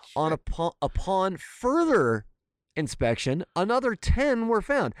 lenses. Upon further inspection, another 10 were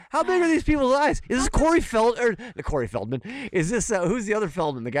found. How big are these people's eyes? Is this Corey Feldman? Is this who's the other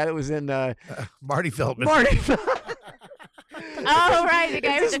Feldman? The guy that was in Marty Feldman. Marty. Oh, right, the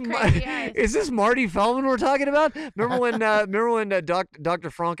guy with the crazy eyes. Is this Marty Feldman we're talking about? Remember when Dr.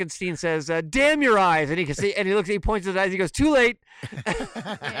 Frankenstein says, "Damn your eyes," and he can see, and he points at his eyes, he goes, "Too late."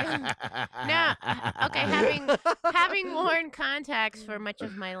 Now, okay, having worn contacts for much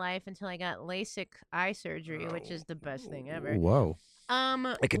of my life until I got LASIK eye surgery, which is the best thing ever. Whoa.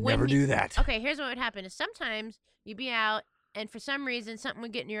 I could never do that. Okay, here's what would happen: is sometimes you'd be out, and for some reason something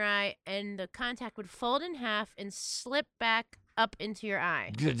would get in your eye, and the contact would fold in half and slip back up into your eye.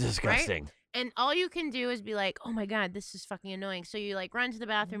 Disgusting. Right? And all you can do is be like, "Oh my god, this is fucking annoying." So you like run to the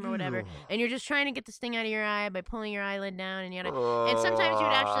bathroom or whatever, and you're just trying to get this thing out of your eye by pulling your eyelid down and yada. And sometimes you'd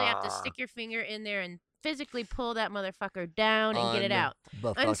actually have to stick your finger in there and physically pull that motherfucker down and get it out.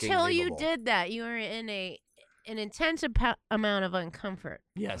 Until you did that, you were in an intense amount of uncomfort.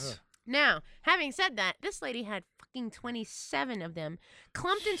 Yes. Now, having said that, this lady had fucking 27 of them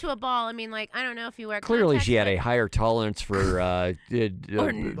clumped into a ball. I mean, like, I don't know if you wear Clearly, contacts, she had but- a higher tolerance for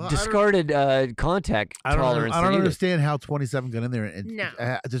discarded contact tolerance. I don't than you did. understand how 27 got in there. And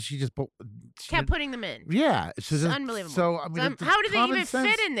No. does she just kept putting them in. Yeah. It's unbelievable. So, I mean, How did they common even sense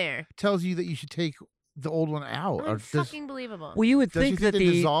fit in there? tells you that you should take the old one out. Or Unfucking believable. Well, you would does you think think that they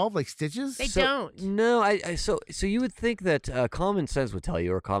the dissolve like stitches? They don't. No, so you would think that common sense would tell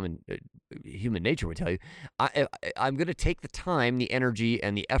you, or common human nature would tell you, I'm going to take the time, the energy,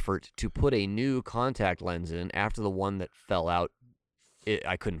 and the effort to put a new contact lens in after the one that fell out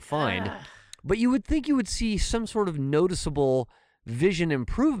I couldn't find. But you would think you would see some sort of noticeable vision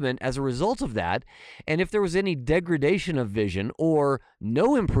improvement as a result of that. And if there was any degradation of vision or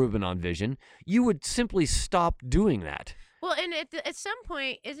no improvement on vision, you would simply stop doing that. Well, and at some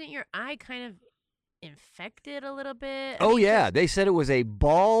point, isn't your eye kind of infected a little bit? Oh, yeah. They said it was a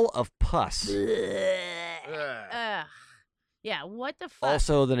ball of pus. Ugh. Yeah, what the fuck?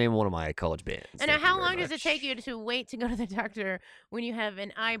 Also the name of one of my college bands. And now, how long does it take you to wait to go to the doctor when you have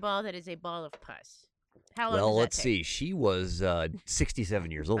an eyeball that is a ball of pus? How long Well, does that let's take? see. She was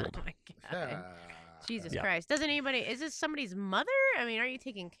 67 years old. Oh my god. Jesus Yeah. Christ. Doesn't anybody, is this somebody's mother? I mean, are you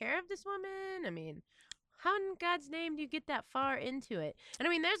taking care of this woman? I mean, how in God's name do you get that far into it? And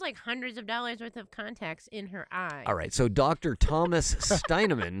I mean, there's like hundreds of dollars worth of contacts in her eye. All right, so Dr. Thomas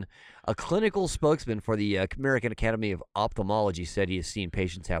Steinemann, a clinical spokesman for the American Academy of Ophthalmology, said he has seen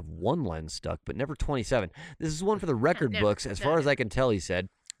patients have one lens stuck, but never 27. This is one for the record No, books. As far as I can tell, he said,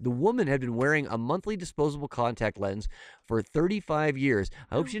 the woman had been wearing a monthly disposable contact lens for 35 years.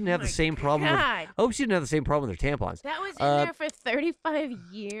 I hope she didn't have the same problem. I hope she didn't have the same problem with her tampons. That was in there for 35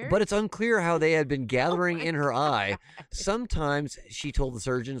 years? But it's unclear how they had been gathering my in her eye. Sometimes, she told the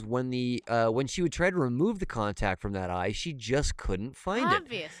surgeons, when she would try to remove the contact from that eye, she just couldn't find it.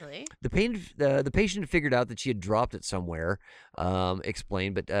 Obviously. The patient figured out that she had dropped it somewhere,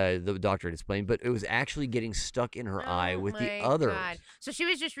 explained, but the doctor had explained, but it was actually getting stuck in her eye with the my others. God. So she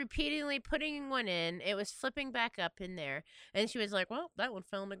was just repeatedly putting one in. It was flipping back up in there. And she was like, well, that one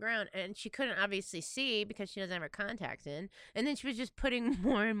fell on the ground. And she couldn't obviously see because she doesn't have her contacts in. And then she was just putting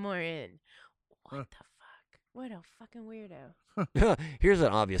more and more in. What the fuck? What a fucking weirdo. Here's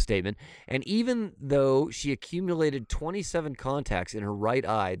an obvious statement. And even though she accumulated 27 contacts in her right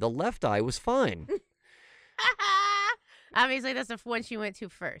eye, the left eye was fine. Obviously, that's the one she went to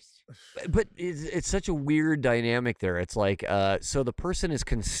first. But it's such a weird dynamic there. It's like, so the person is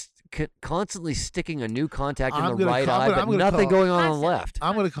constantly sticking a new contact in the right eye, but nothing going on the left.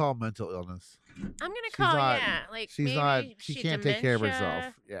 I'm going to call mental illness. I'm going to call, like, she's maybe not, she can't take care of dementia.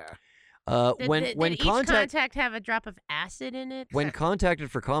 herself. Yeah. Did each contact have a drop of acid in it? When contacted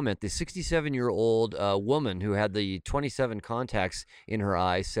for comment, the 67-year-old woman who had the 27 contacts in her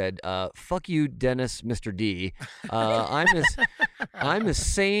eye said, "Fuck you, Dennis, Mr. D. I'm as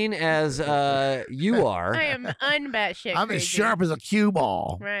sane as you are." I am unbatshit I'm crazy. as sharp as a cue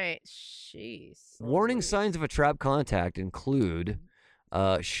ball. Right. Jeez. Warning Louise. signs of a trap contact include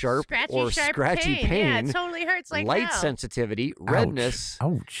sharp or sharp scratchy pain. pain, Yeah, it totally hurts like light hell. sensitivity, redness,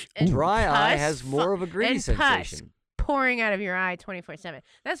 Ouch. And dry eye pus has more of a greedy and sensation. Pus pouring out of your eye 24/7.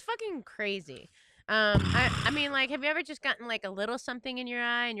 That's fucking crazy. I mean, like, have you ever just gotten like a little something in your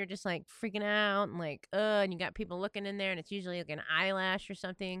eye and you're just like freaking out and like, and you got people looking in there and it's usually like an eyelash or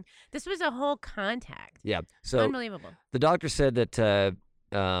something. This was a whole contact. Yeah. So Unbelievable. the doctor said that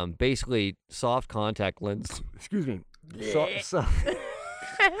basically soft contact lens. Excuse me. So,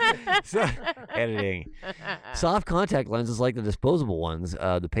 editing. Soft contact lenses, like the disposable ones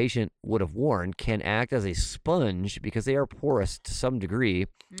the patient would have worn, can act as a sponge because they are porous to some degree.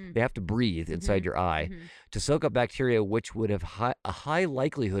 They have to breathe inside your eye to soak up bacteria, which would have a high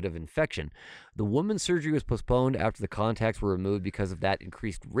likelihood of infection. The woman's surgery was postponed after the contacts were removed because of that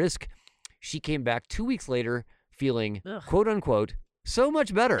increased risk. She came back 2 weeks later feeling, quote unquote, so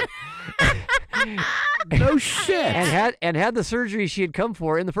much better. No shit. And had the surgery she had come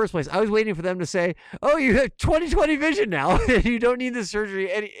for in the first place. I was waiting for them to say, "Oh, you have 20/20 vision now. You don't need the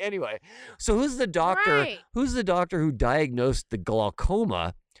surgery anyway." So who's the doctor? Right. Who's the doctor who diagnosed the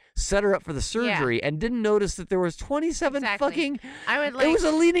glaucoma, set her up for the surgery, and didn't notice that there was 27 Exactly. fucking? I would like. It was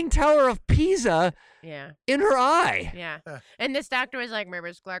a leaning tower of Pisa Yeah. in her eye. Yeah. And this doctor was like, "Remember,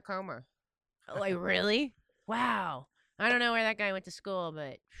 it's glaucoma." Like, really? Wow. I don't know where that guy went to school,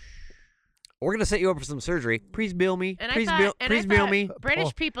 but We're gonna set you up for some surgery. Please bill me. and Please I bill thought me. British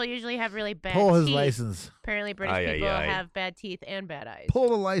Pull- people usually have really bad Pull his teeth. license. Apparently, British Aye, aye, people aye. have bad teeth and bad eyes. Pull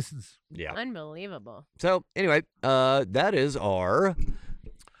the license. Yeah. Unbelievable. So anyway, that is our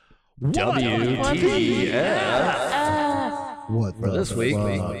What? WTF. What For this week.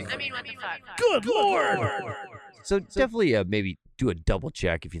 I mean, what the fuck? Good Lord. So definitely maybe do a double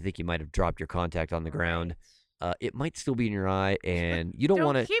check if you think you might have dropped your contact on the ground. It might still be in your eye, and you don't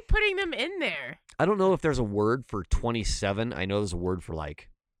want to. keep putting them in there. I don't know if there's a word for 27. I know there's a word for like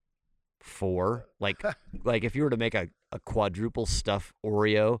 4. Like if you were to make a quadruple stuff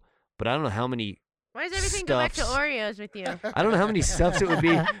Oreo, but I don't know how many. Why does everything go back to Stuffs. Oreos with you? I don't know how many stuffs it would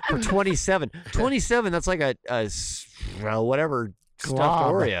be for 27. 27. That's like a whatever stuffed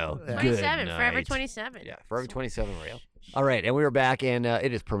Glob. Oreo. Yeah. 27. Good Forever night. 27. Yeah, Forever 27 Oreo. All right, and we are back, and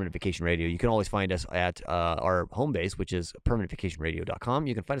it is Permanent Vacation Radio. You can always find us at our home base, which is permanentvacationradio.com.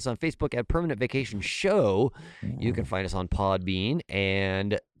 You can find us on Facebook at Permanent Vacation Show. You can find us on Podbean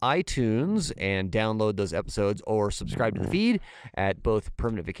and iTunes and download those episodes or subscribe to the feed at both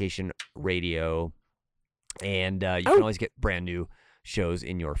Permanent Vacation Radio, and you can always get brand new shows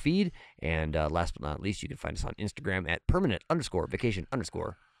in your feed. And last but not least, you can find us on Instagram at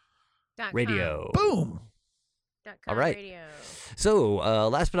permanent_vacation_radio. Boom. All right. Radio. So,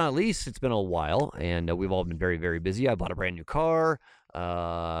 last but not least, it's been a while, and we've all been very, very busy. I bought a brand new car.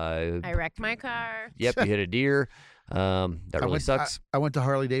 I wrecked my car. Yep, you hit a deer. That really sucks. I went to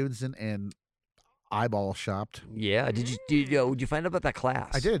Harley Davidson and eyeball shopped. Yeah. Did you find out about that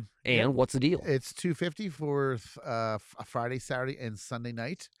class? I did. And Yep. what's the deal? It's $250 for a Friday, Saturday, and Sunday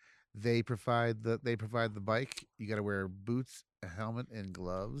night. They provide the bike. You got to wear boots, a helmet, and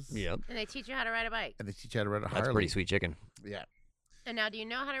gloves. Yep. And they teach you how to ride a bike. And they teach you how to ride a Harley. That's pretty sweet chicken. Yeah. And now, do you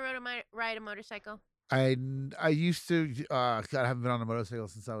know how to ride a motorcycle? I used to. God, I haven't been on a motorcycle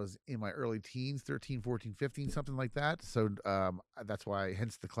since I was in my early teens, 13, 14, 15, something like that. So that's why,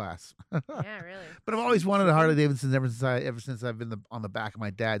 hence the class. Yeah, really. But I've always wanted a Harley Davidson ever since I've been on the back of my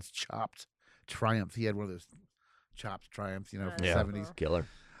dad's chopped Triumph. He had one of those chopped Triumphs, from the Yeah. 70s. Killer.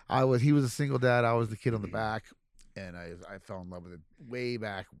 He was a single dad. I was the kid on the back, and I fell in love with it way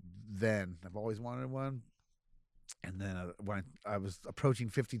back then. I've always wanted one. And then when I was approaching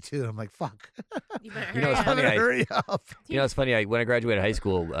 52, I'm like, fuck. You better You know, hurry it's up. funny, Hurry up. It's funny. When I graduated high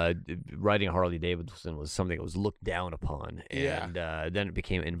school, riding a Harley Davidson was something that was looked down upon, and then it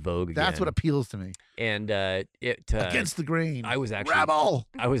became in vogue again. That's what appeals to me. And it Against the grain. I was actually Rebel.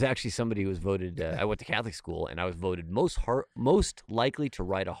 I was actually somebody who was voted. I went to Catholic school, and I was voted most likely to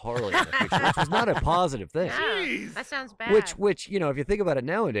ride a Harley in the picture, which was not a positive thing. No, Jeez. that sounds bad. Which if you think about it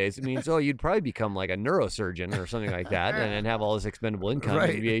nowadays, it means you'd probably become like a neurosurgeon or something like that, and have all this expendable income.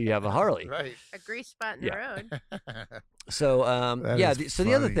 Right. And you have a Harley. Right. a grease spot in the road. So That yeah. is So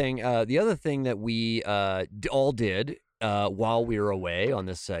the funny. other thing that we all did while we were away on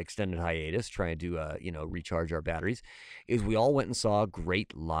this extended hiatus, trying to recharge our batteries, is we all went and saw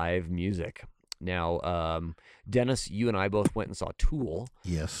great live music. Now, Dennis, you and I both went and saw Tool.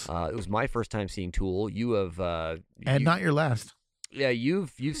 Yes. It was my first time seeing Tool. You have, And not your last. yeah,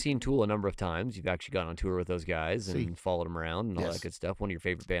 you've seen Tool a number of times. You've actually gone on tour with those guys and See. followed them around and all Yes. that good stuff. One of your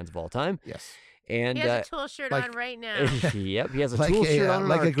favorite bands of all time. Yes. And He has a Tool shirt like- on right now. yep, he has a Like Tool a, shirt on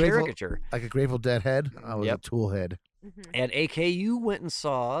like our a Grateful- caricature. Like a Grateful Dead head. I was Yep. a Tool head. And AK, you went and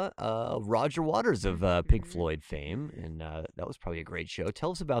saw Roger Waters of Pink Floyd fame, and that was probably a great show.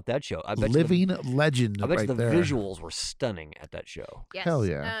 Tell us about that show. I bet Living legend I bet right the there. visuals were stunning at that show. Yes. Hell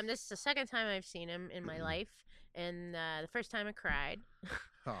yeah. This is the second time I've seen him in my life, and the first time I cried.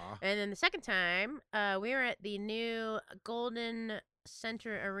 Aw. And then the second time, we were at the new Golden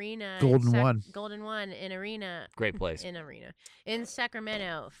Center Arena. Golden One. Golden One in Arena. Great place. In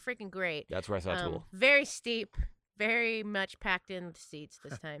Sacramento. Freaking great. That's where I saw Tool. Very steep. Very much packed in with seats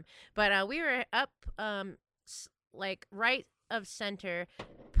this time. But we were up, like right of center,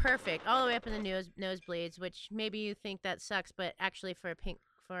 perfect, all the way up in the nosebleeds. Which maybe you think that sucks, but actually for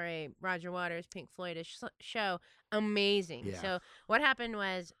a Roger Waters Pink Floyd show, amazing. Yeah. So what happened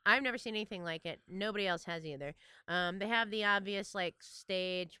was, I've never seen anything like it. Nobody else has either. They have the obvious like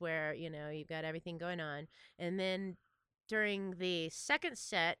stage where you've got everything going on, and then during the second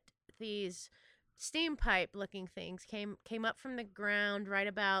set, these steam pipe looking things came up from the ground right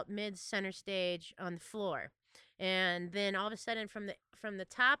about mid center stage on the floor, and then all of a sudden from the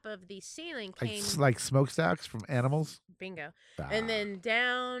top of the ceiling came Like smokestacks from animals. bingo, Ah. and then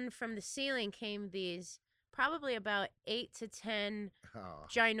down from the ceiling came these probably about 8 to 10 Oh.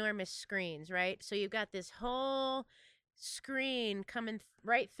 ginormous screens, right? So you've got this whole screen coming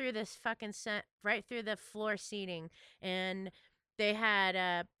right through this fucking set, right through the floor seating, and they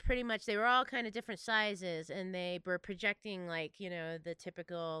had pretty much, they were all kind of different sizes, and they were projecting like the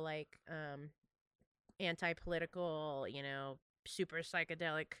typical like anti-political, super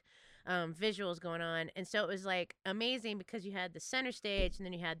psychedelic visuals going on. And so it was like amazing because you had the center stage, and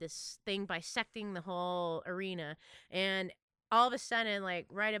then you had this thing bisecting the whole arena, and all of a sudden, like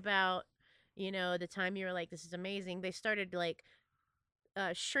right about the time you were like, this is amazing, they started like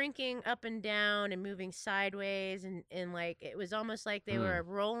shrinking up and down and moving sideways, and like it was almost like they were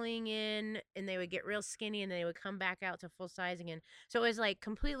rolling in, and they would get real skinny, and then they would come back out to full size again. So it was like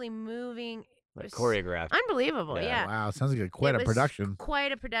completely moving. Like It was choreographed. unquilibrible. Yeah. Wow, sounds like quite It a was production.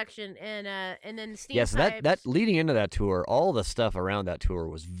 Quite a production, and then the steam Yes, pipes. that leading into that tour, all the stuff around that tour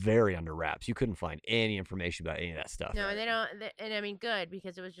was very under wraps. You couldn't find any information about any of that stuff. No, they don't. And I mean, good,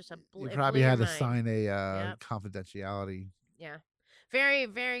 because it was just You it probably blew had your to mind. sign a Yep. confidentiality. Yeah, very,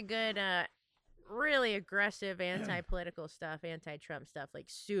 very good. Really aggressive anti-political stuff, anti-Trump stuff, like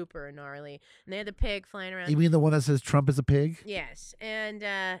super gnarly. And they had the pig flying around. You mean the one that says Trump is a pig? Yes, and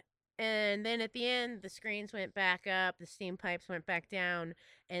then at the end, the screens went back up, the steam pipes went back down,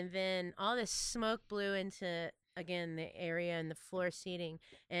 and then all this smoke blew into, again, the area and the floor seating,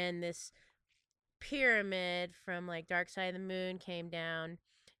 and this pyramid from like Dark Side of the Moon came down,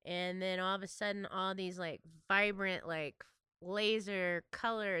 and then all of a sudden, all these like vibrant like laser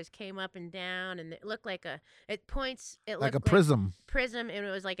colors came up and down, and it looked like Like a looked prism. prism, and it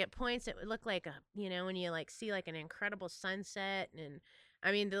was like at points it would look like when you like see like an incredible sunset. And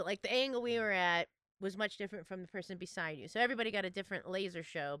I mean, the angle we were at was much different from the person beside you, so everybody got a different laser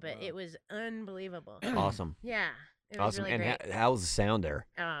show, but Wow. it was unbelievable. Awesome. Yeah, it was Awesome. really And great. how was the sound there?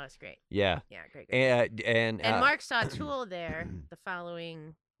 Oh, it's great. Yeah. Yeah, great. And And Mark saw Tool there the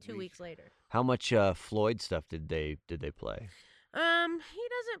following 2 Week. weeks later. how much Floyd stuff did they play? He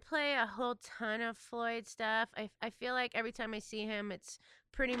doesn't play a whole ton of Floyd stuff. I feel like every time I see him, it's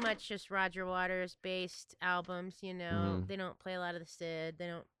pretty much just Roger Waters based albums. Mhm. They don't play a lot of the Sid. They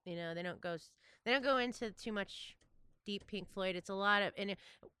don't. They don't go into too much deep Pink Floyd. It's a lot of, and a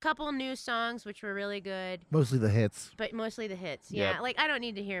couple new songs which were really good, Mostly the hits. but mostly the hits. Yeah, Yep. like I don't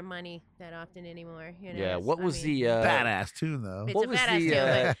need to hear Money that often anymore. Yeah. it's- What I was mean, the Badass tune though. It's what a was badass the,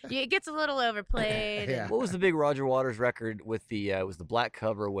 tune, but it gets a little overplayed. Yeah. and- what was the big Roger Waters record with the it was the black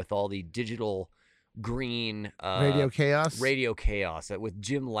cover with all the digital green Radio Chaos. Radio Chaos with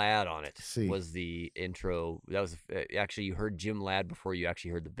Jim Ladd on it See. was the intro. That was actually, you heard Jim Ladd before you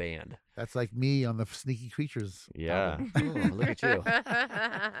actually heard the band. That's like me on the Sneaky Creatures. Yeah. album. Oh, look at you.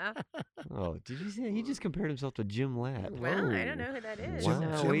 Oh, did you say he just compared himself to Jim Ladd? Well, I don't know who that is.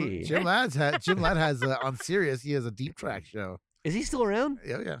 Wow. so- Wowee. Jim Ladd has on Sirius. He has a deep track show. Is he still around?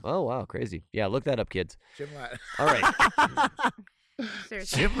 Yeah. Oh wow, crazy. Yeah, look that up, kids. Jim Ladd. All right.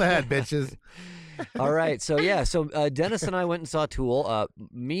 Seriously. Jim Ladd, bitches. All right. So yeah, so Dennis and I went and saw Tool.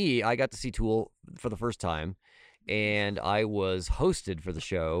 I got to see Tool for the first time, and I was hosted for the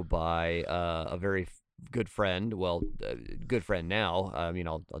show by a very good friend. Well, good friend now. I mean,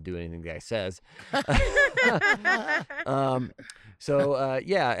 I'll do anything the guy says.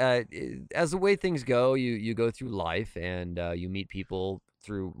 As the way things go, you go through life, and you meet people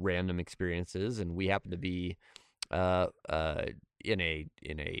through random experiences, and we happen to be in a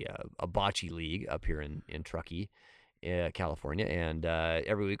bocce league up here in Truckee, California, and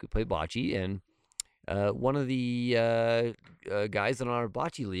every week we play bocce, and one of the guys in our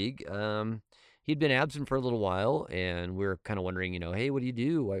bocce league, he'd been absent for a little while, and we are kind of wondering, hey, what do you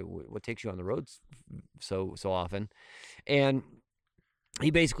do? What takes you on the roads so often? And he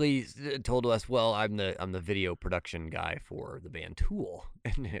basically told us, "Well, I'm the video production guy for the band Tool,"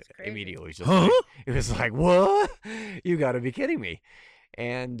 and immediately it was like, "What? You got to be kidding me!"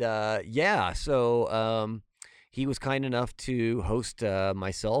 And so he was kind enough to host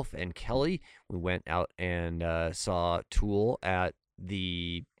myself and Kelly. We went out and saw Tool at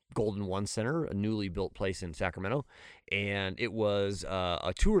the Golden One Center, a newly built place in Sacramento, and it was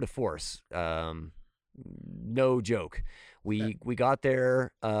a tour de force. No joke. We got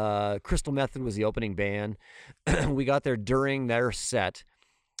there. Crystal Method was the opening band. We got there during their set,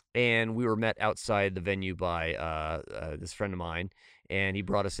 and we were met outside the venue by this friend of mine, and he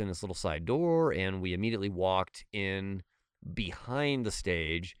brought us in this little side door, and we immediately walked in behind the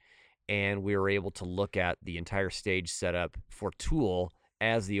stage, and we were able to look at the entire stage setup for Tool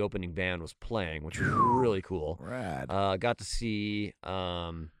as the opening band was playing, which was really cool. Rad. Got to see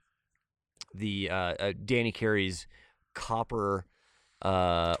the Danny Carey's copper,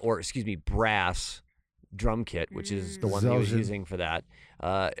 brass drum kit, which is the one that he was using for that.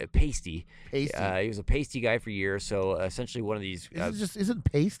 Pasty. He was a pasty guy for years, so essentially one of these. Isn't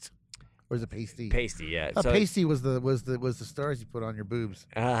paste, or is it pasty? Pasty, yeah. Pasty was the stars you put on your boobs.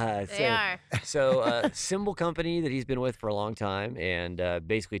 They are. So cymbal company that he's been with for a long time, and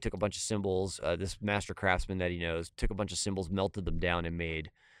basically took a bunch of cymbals. This master craftsman that he knows took a bunch of cymbals, melted them down, and made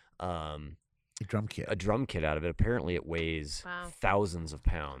a drum kit out of it. Apparently it weighs thousands of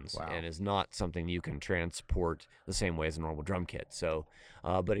pounds and is not something you can transport the same way as a normal drum kit. So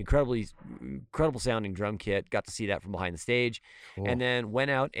but incredible sounding drum kit. Got to see that from behind the stage. Cool. And then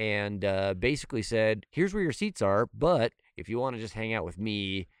went out and basically said, here's where your seats are, but if you want to just hang out with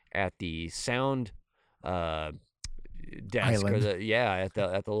me at the sound desk Island. at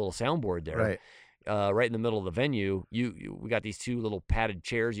the little soundboard there, right right in the middle of the venue, we got these two little padded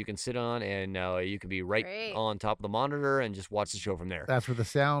chairs you can sit on, and you can be right on top of the monitor and just watch the show from there. That's where the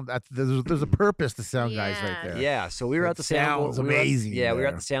sound. There's a purpose to sound guys right there. Yeah, so we were at the soundboard. Sounds amazing. We were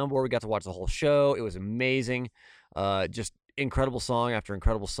at the soundboard. We got to watch the whole show. It was amazing. Just incredible song after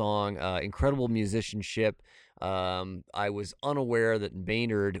incredible song. Incredible musicianship. I was unaware that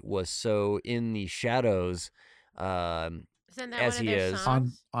Maynard was so in the shadows. Isn't that as one of he their is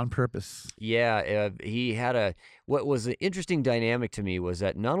songs? on purpose. Yeah, he had what was an interesting dynamic to me was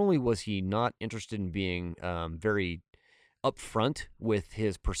that not only was he not interested in being very upfront with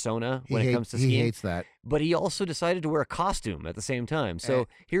his persona when it comes to skiing, he hates that, but he also decided to wear a costume at the same time. So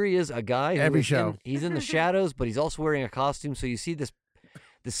here he is, a guy who every show he's in the shadows, but he's also wearing a costume. So you see this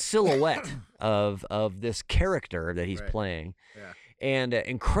silhouette of this character that he's playing. Yeah. And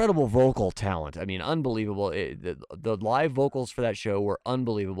incredible vocal talent. I mean, unbelievable. The live vocals for that show were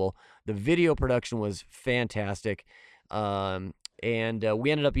unbelievable. The video production was fantastic. And we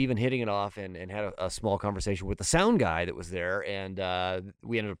ended up even hitting it off and had a small conversation with the sound guy that was there. And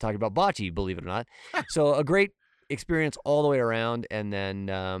we ended up talking about bocce, believe it or not. So a great experience all the way around. And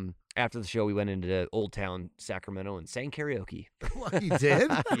then after the show, we went into Old Town Sacramento and sang karaoke. You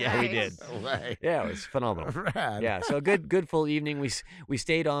did? Yeah, we did. No way. Yeah, it was phenomenal. Rad. Yeah, so a good full evening. We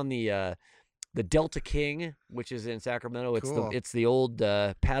stayed on the Delta King, which is in Sacramento. It's the old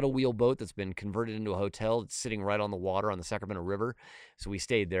paddle wheel boat that's been converted into a hotel. It's sitting right on the water on the Sacramento River. So we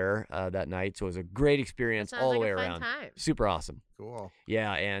stayed there that night. So it was a great experience all the way around. Super awesome. Cool.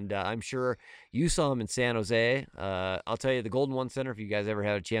 Yeah, and I'm sure you saw him in San Jose. I'll tell you, the Golden One Center, if you guys ever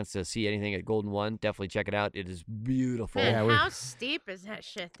had a chance to see anything at Golden One, definitely check it out. It is beautiful. Man, how steep is that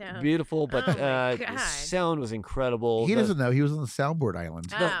shit, though? Beautiful, but Oh the sound was incredible. He doesn't know. He was on the soundboard island.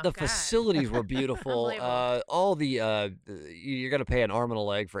 The facilities were beautiful. All the you're gonna pay an arm and a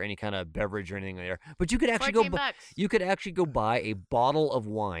leg for any kind of beverage or anything there, but you could actually go buy a bottle of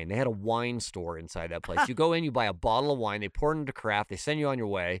wine. They had a wine store inside that place. You go in, you buy a bottle of wine. They pour it into craft. They send you on your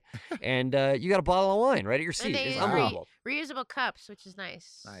way, and you got a bottle of wine right at your seat. It's unbelievable. Reusable cups, which is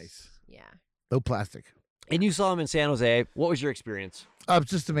nice. Nice. Yeah. No plastic. And you saw him in San Jose. What was your experience?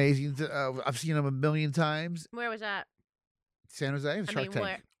 Just amazing. I've seen him a million times. Where was that? San Jose, Shark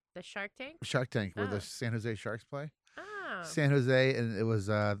Tank. The Shark Tank? Shark Tank, where the San Jose Sharks play. Oh. San Jose, and it was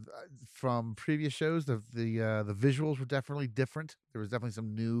from previous shows. The visuals were definitely different. There was definitely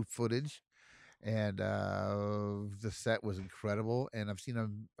some new footage, and the set was incredible. And I've seen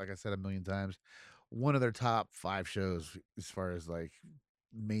them, like I said, a million times. One of their top 5 shows as far as like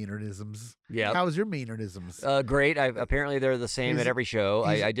Maynardisms. Yeah. How was your Maynardisms? Great. Apparently they're the same He's- at every show.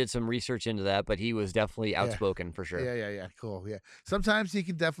 he's- I did some research into that, but he was definitely outspoken for sure. Yeah. Cool. Yeah. Sometimes he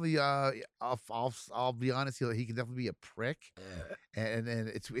can definitely. I'll be honest. He can definitely be a prick, and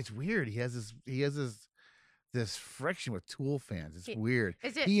it's weird. He has this friction with Tool fans. It's weird.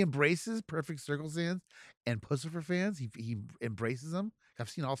 Is it? He embraces Perfect Circle fans and Pussifer fans. He embraces them. I've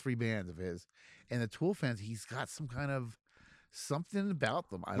seen all 3 bands of his, and the Tool fans. He's got some kind of something about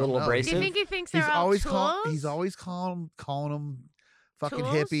them. I don't Little know. abrasive? Do you think he thinks they're He's all always tools? He's always calling them fucking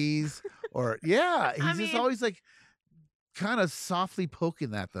Tools? hippies, or yeah. He's I just mean- always like kind of softly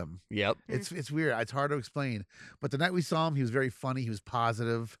poking at them. Yep. It's weird. It's hard to explain. But the night we saw him, he was very funny. He was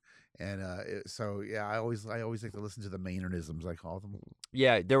positive. And so yeah, I always like to listen to the Maynardisms, I call them.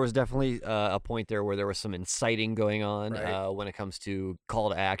 Yeah, there was definitely a point there where there was some inciting going on Right. when it comes to call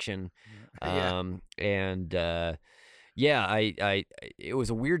to action. Yeah. And yeah, it was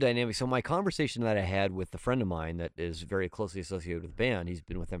a weird dynamic. So my conversation that I had with a friend of mine that is very closely associated with the band, he's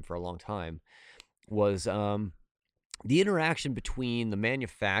been with them for a long time, was the interaction between the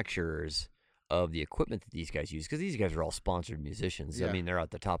manufacturers of the equipment that these guys use, because these guys are all sponsored musicians. Yeah. I mean, they're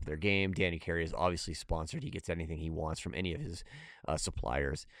at the top of their game. Danny Carey is obviously sponsored. He gets anything he wants from any of his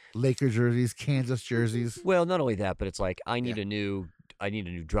suppliers. Laker jerseys, Kansas jerseys. Well, not only that, but it's like I need Yeah. a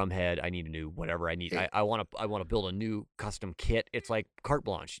new drum head. I need a new whatever. I need. Yeah. I want to build a new custom kit. It's like carte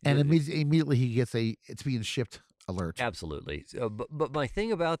blanche. And It- immediately he gets it's being shipped alert. Absolutely. So, but my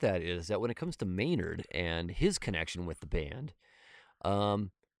thing about that is that when it comes to Maynard and his connection with the band,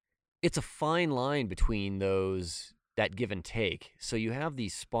 it's a fine line between that give and take. So you have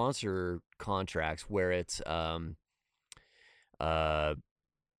these sponsor contracts where it's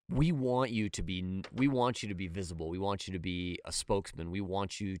we want you to be visible. We want you to be a spokesman. We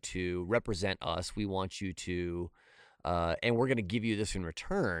want you to represent us. We want you to and we're going to give you this in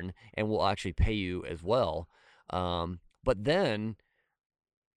return, and we'll actually pay you as well. But then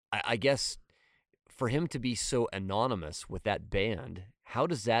I guess for him to be so anonymous with that band, how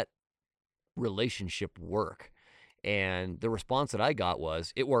does that relationship work? And the response that I got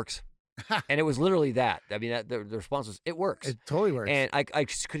was, it works. And it was literally that. I mean, the response was, it works. It totally works. And I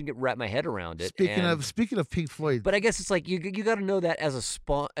just couldn't wrap my head around it. Speaking And- of Pink Floyd, but I guess it's like you got to know that as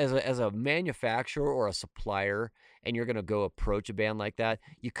a manufacturer or a supplier, and you're going to go approach a band like that,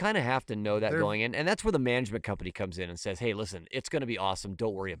 you kind of have to know that They're- going in, and that's where the management company comes in and says, "Hey, listen, it's going to be awesome.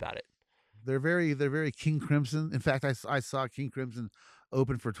 Don't worry about it." they're very King Crimson. In fact, I saw King Crimson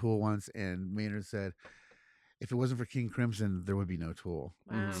open for Tool once, and Maynard said, if it wasn't for King Crimson, there would be no Tool.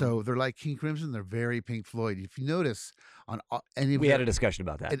 Wow. So they're like King Crimson. They're very Pink Floyd. If you notice on any of We their, had a discussion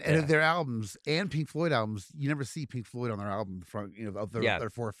about that. and yeah. of their albums and Pink Floyd albums, you never see Pink Floyd on their album front. Of their, Yeah.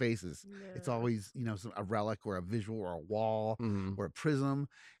 their 4 faces. It's Yeah. always a relic or a visual or a wall Mhm. or a prism,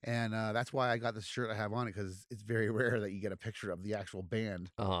 and that's why I got this shirt I have on it, because it's very rare that you get a picture of the actual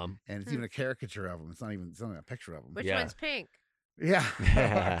band, and it's Hmm. even a caricature of them. It's not even a picture of them. Which Yeah. one's pink?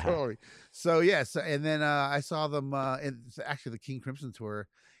 Yeah, totally. So yes, and then I saw them in actually the King Crimson tour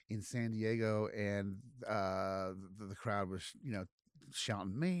in San Diego, and the crowd was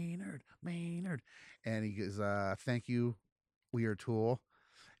shouting Maynard, Maynard, and he goes, "Thank you, we are Tool,"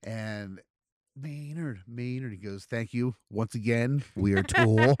 and Maynard, Maynard, he goes, "Thank you once again, we are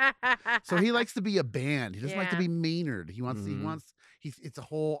Tool." So he likes to be a band. He doesn't like to Yeah. be Maynard. He wants. Mhm. It's a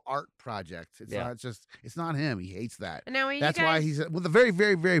whole art project. It's Yeah. not just. It's not him. He hates that. And now, when you That's guys... why he's the very,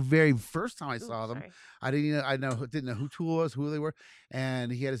 very, very, very first time I Ooh, saw them. sorry. I didn't know who Tool was, who they were,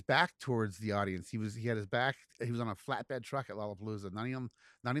 and he had his back towards the audience. He had his back. He was on a flatbed truck at Lollapalooza, not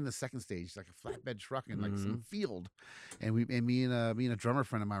even the second stage, like a flatbed truck in like some field. And me and a drummer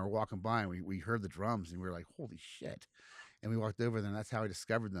friend of mine were walking by, and we heard the drums, and we were like, "Holy shit!" And we walked over there, and that's how I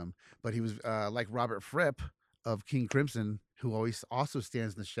discovered them. But he was like Robert Fripp of King Crimson, who always also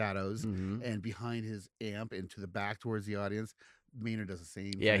stands in the shadows Mhm. and behind his amp and to the back towards the audience. Maynard does the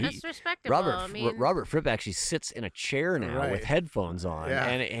same. Yeah, thing. That's respectable. I mean, Robert Fripp actually sits in a chair now Right. with headphones on, Yeah.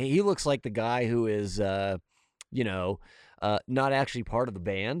 and he looks like the guy who is, not actually part of the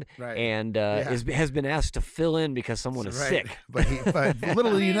band, Right. and Yeah. has been asked to fill in because someone is Right. sick. But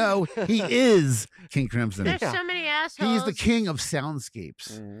little do you know, he is King Crimson. there's Yeah. so many assholes. He's the king of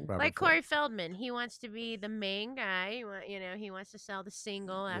soundscapes. Mhm. Robert Like Fripp. Corey Feldman, he wants to be the main guy. He wants to sell the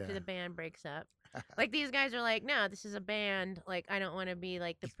single after Yeah. the band breaks up. Like, these guys are like, no, this is a band. Like, I don't want to be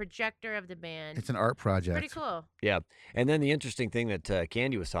like the projector of the band. It's an art project. Pretty cool. Yeah, and then the interesting thing that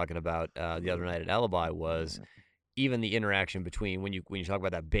Candy was talking about the other night at Alibi was even the interaction between when you talk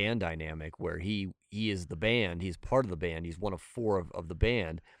about that band dynamic where he is the band, he's part of the band, he's one of four of the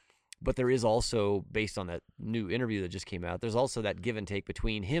band, But there is also, based on that new interview that just came out, there's also that give and take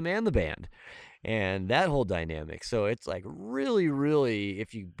between him and the band and that whole dynamic. So it's like really, really,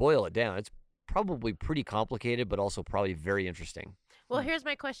 if you boil it down, it's probably pretty complicated, but also probably very interesting. Well, here's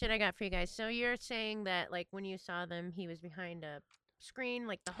my question I got for you guys. So you're saying that, like, when you saw them, he was behind a screen,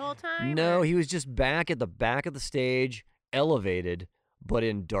 like, the whole time? No, or- he was just back at the back of the stage, elevated, but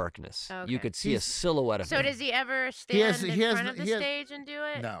in darkness. You Okay. could see a He's- silhouette of So him. does he ever stand he has in front no- of the he has- stage and do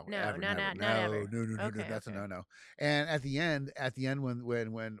it? No, no, ever, not, never. not ever. No, Okay, that's okay. a no. And at the end, when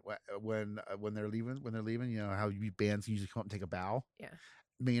they're leaving, you know how bands usually come up and take a bow. Yeah.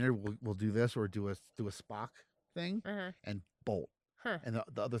 Maynard will do this or do a Spock thing Uh-huh. and bolt, Huh. and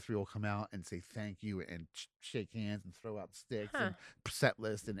the other three will come out and say thank you and shake hands and throw out sticks Huh. and set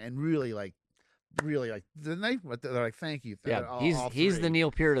list and really like the night they're like thank you. Yeah, all he's three. the Neil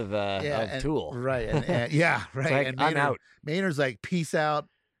Peart of and- Tool. right? And yeah, right. It's like, and I'm out. Maynard's like peace out.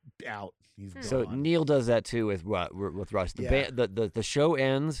 He's So gone. Neil does that too with Rush. The, Yeah. the show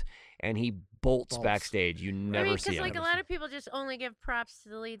ends and he bolts Bolts. backstage. You never I mean, see because him. like a lot of people just only give props to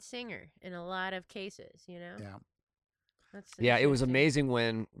the lead singer in a lot of cases, you know. Yeah. That's Yeah, it was interesting. amazing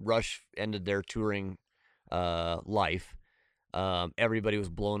when Rush ended their touring life. Everybody was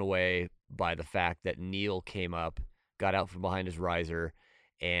blown away by the fact that Neil came up, got out from behind his riser,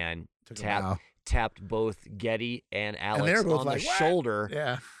 and Took a bow. tapped both Getty and they Alex were both on like, the "What?" shoulder,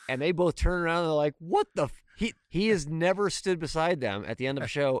 Yeah. and they both turned around and they're like, "What the?" He has never stood beside them at the end of a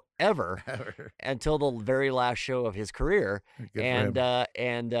show ever until the very last show of his career. Good for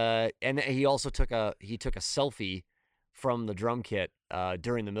and him. and he also took a selfie from the drum kit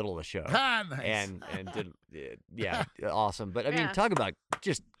during the middle of the show. Ah, nice. And did yeah, awesome. But I mean, Yeah. talk about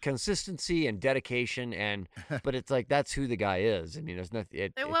just consistency and dedication, but it's like that's who the guy is. I mean, there's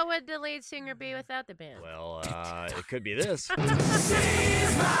nothing. And what would the lead singer be without the band? Well, it could be this.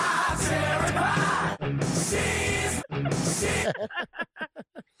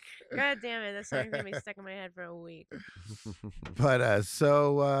 God damn it, that song's gonna be stuck in my head for a week. But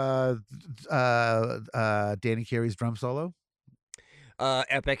Danny Carey's drum solo.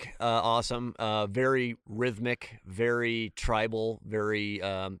 Epic, awesome, very rhythmic, very tribal, very.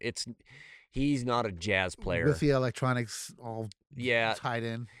 He's not a jazz player. With the electronics all Yeah, tied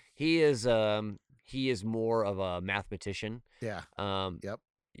in. he is. He is more of a mathematician. Yeah. Yep.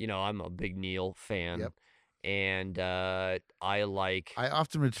 You know, I'm a big Neil fan. Yep. And I like I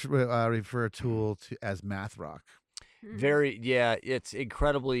often refer to Tool as math rock. very it's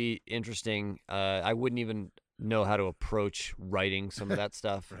incredibly interesting. I wouldn't even know how to approach writing some of that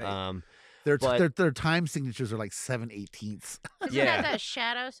stuff. Right. But- Their time signatures are like 7/18. Isn't Yeah. that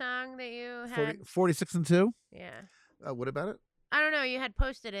Shadow song that you had? 46 and 2. Yeah. What about it? I don't know. You had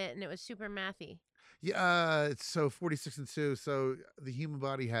posted it and it was super mathy. Yeah. So 46 and 2. So the human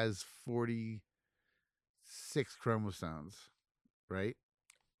body has 46 chromosomes, right?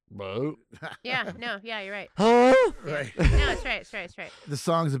 Bro. Yeah. No. Yeah. You're right. Huh? Right. No, it's right. It's right. It's right. The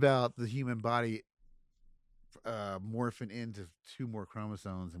song's about the human body morphing into 2 more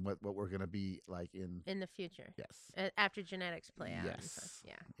chromosomes and what we're gonna be like in. In the future, Yes. after genetics play out. And stuff. Yes.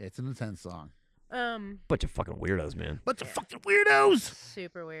 Yeah. It's an intense song. Bunch of fucking weirdos, man. Bunch of fucking weirdos.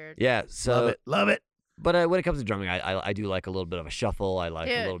 Super weird. Yeah. So Love it. Love it. But when it comes to drumming, I do like a little bit of a shuffle. I like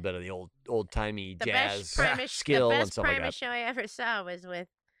a Dude. little bit of the old timey The jazz best Primus, skill the and best stuff like Primus that. show I ever saw was with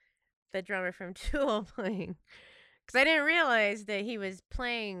the drummer from Tool playing, because I didn't realize that he was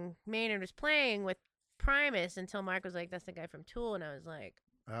playing. Maynard was playing with Primus until Mark was like, "That's the guy from Tool," and I was like,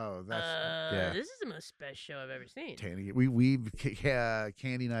 Oh, that's yeah. This is the most best show I've ever seen." Candy.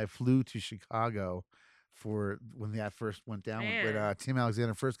 Candy and I flew to Chicago for when that first went down when Man. Tim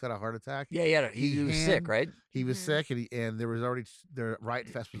Alexander first got a heart attack. Yeah, he was sick, right? He was Mhm. sick, and there was already the Riot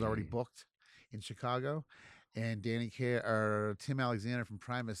Fest was already booked in Chicago, and Tim Alexander from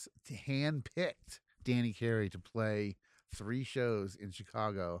Primus handpicked Danny Carey to play 3 shows in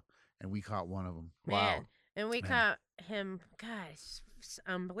Chicago, and we caught one of them. Man. And we Man. caught him, guys,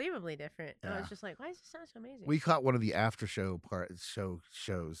 unbelievably different. I Yeah. was just like, why does it sound so amazing? We caught one of the after shows.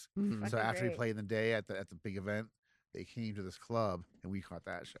 Mhm. So Fucking after we great. played in the day at the big event, they came to this club and we caught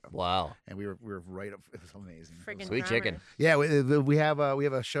that show. Wow. And we were right up. It was amazing. It Friggin' was- Sweet chicken. drummers. Yeah, we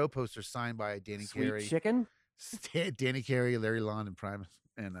have a show poster signed by Danny Sweet Carey, chicken. Danny Carey, Larry Lund, and Primus,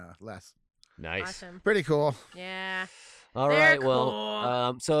 and Les. Nice. Awesome. Pretty cool. Yeah. All They're right.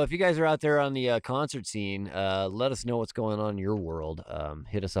 Well, cool. so if you guys are out there on the concert scene, let us know what's going on in your world.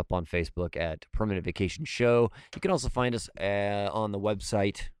 Hit us up on Facebook at Permanent Vacation Show. You can also find us on the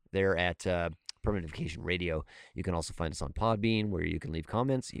website there at Permanent Vacation Radio. You can also find us on Podbean, where you can leave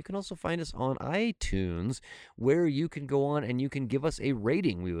comments. You can also find us on iTunes, where you can go on and you can give us a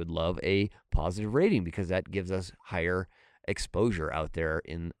rating. We would love a positive rating because that gives us higher exposure out there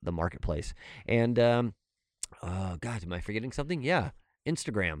in the marketplace. And, God, am I forgetting something? Yeah,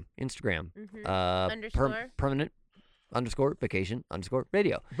 Instagram. Underscore. Permanent _vacation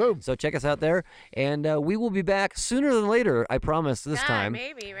 _radio. Boom. So check us out there, and we will be back sooner than later, I promise, this time.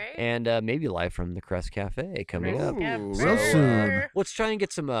 Maybe, right? And maybe live from the Crest Cafe coming up. Ooh, So, real soon. let's try and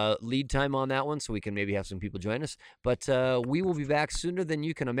get some lead time on that one so we can maybe have some people join us. But we will be back sooner than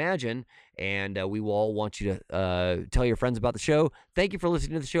you can imagine, and we will all want you to tell your friends about the show. Thank you for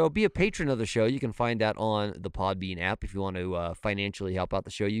listening to the show. Be a patron of the show. You can find that on the Podbean app. If you want to financially help out the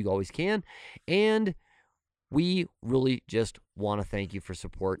show, you always can. And we really just want to thank you for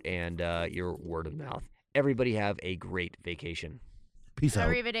support and your word of mouth. Everybody have a great vacation. Peace out.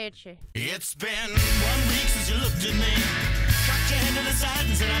 Arrivederci. It's been 1 week since you looked at me, cocked your head to the side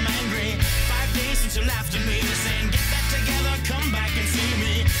and said I'm angry. 5 days since you laughed at me, saying get back together, come back and see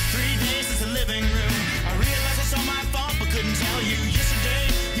me. 3 days since the living room, I realized it's all my fault but couldn't tell you.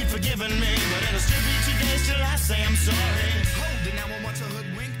 Yesterday you'd forgiven me, but it'll still be 2 days till I say I'm sorry. Hold it, now I want to hug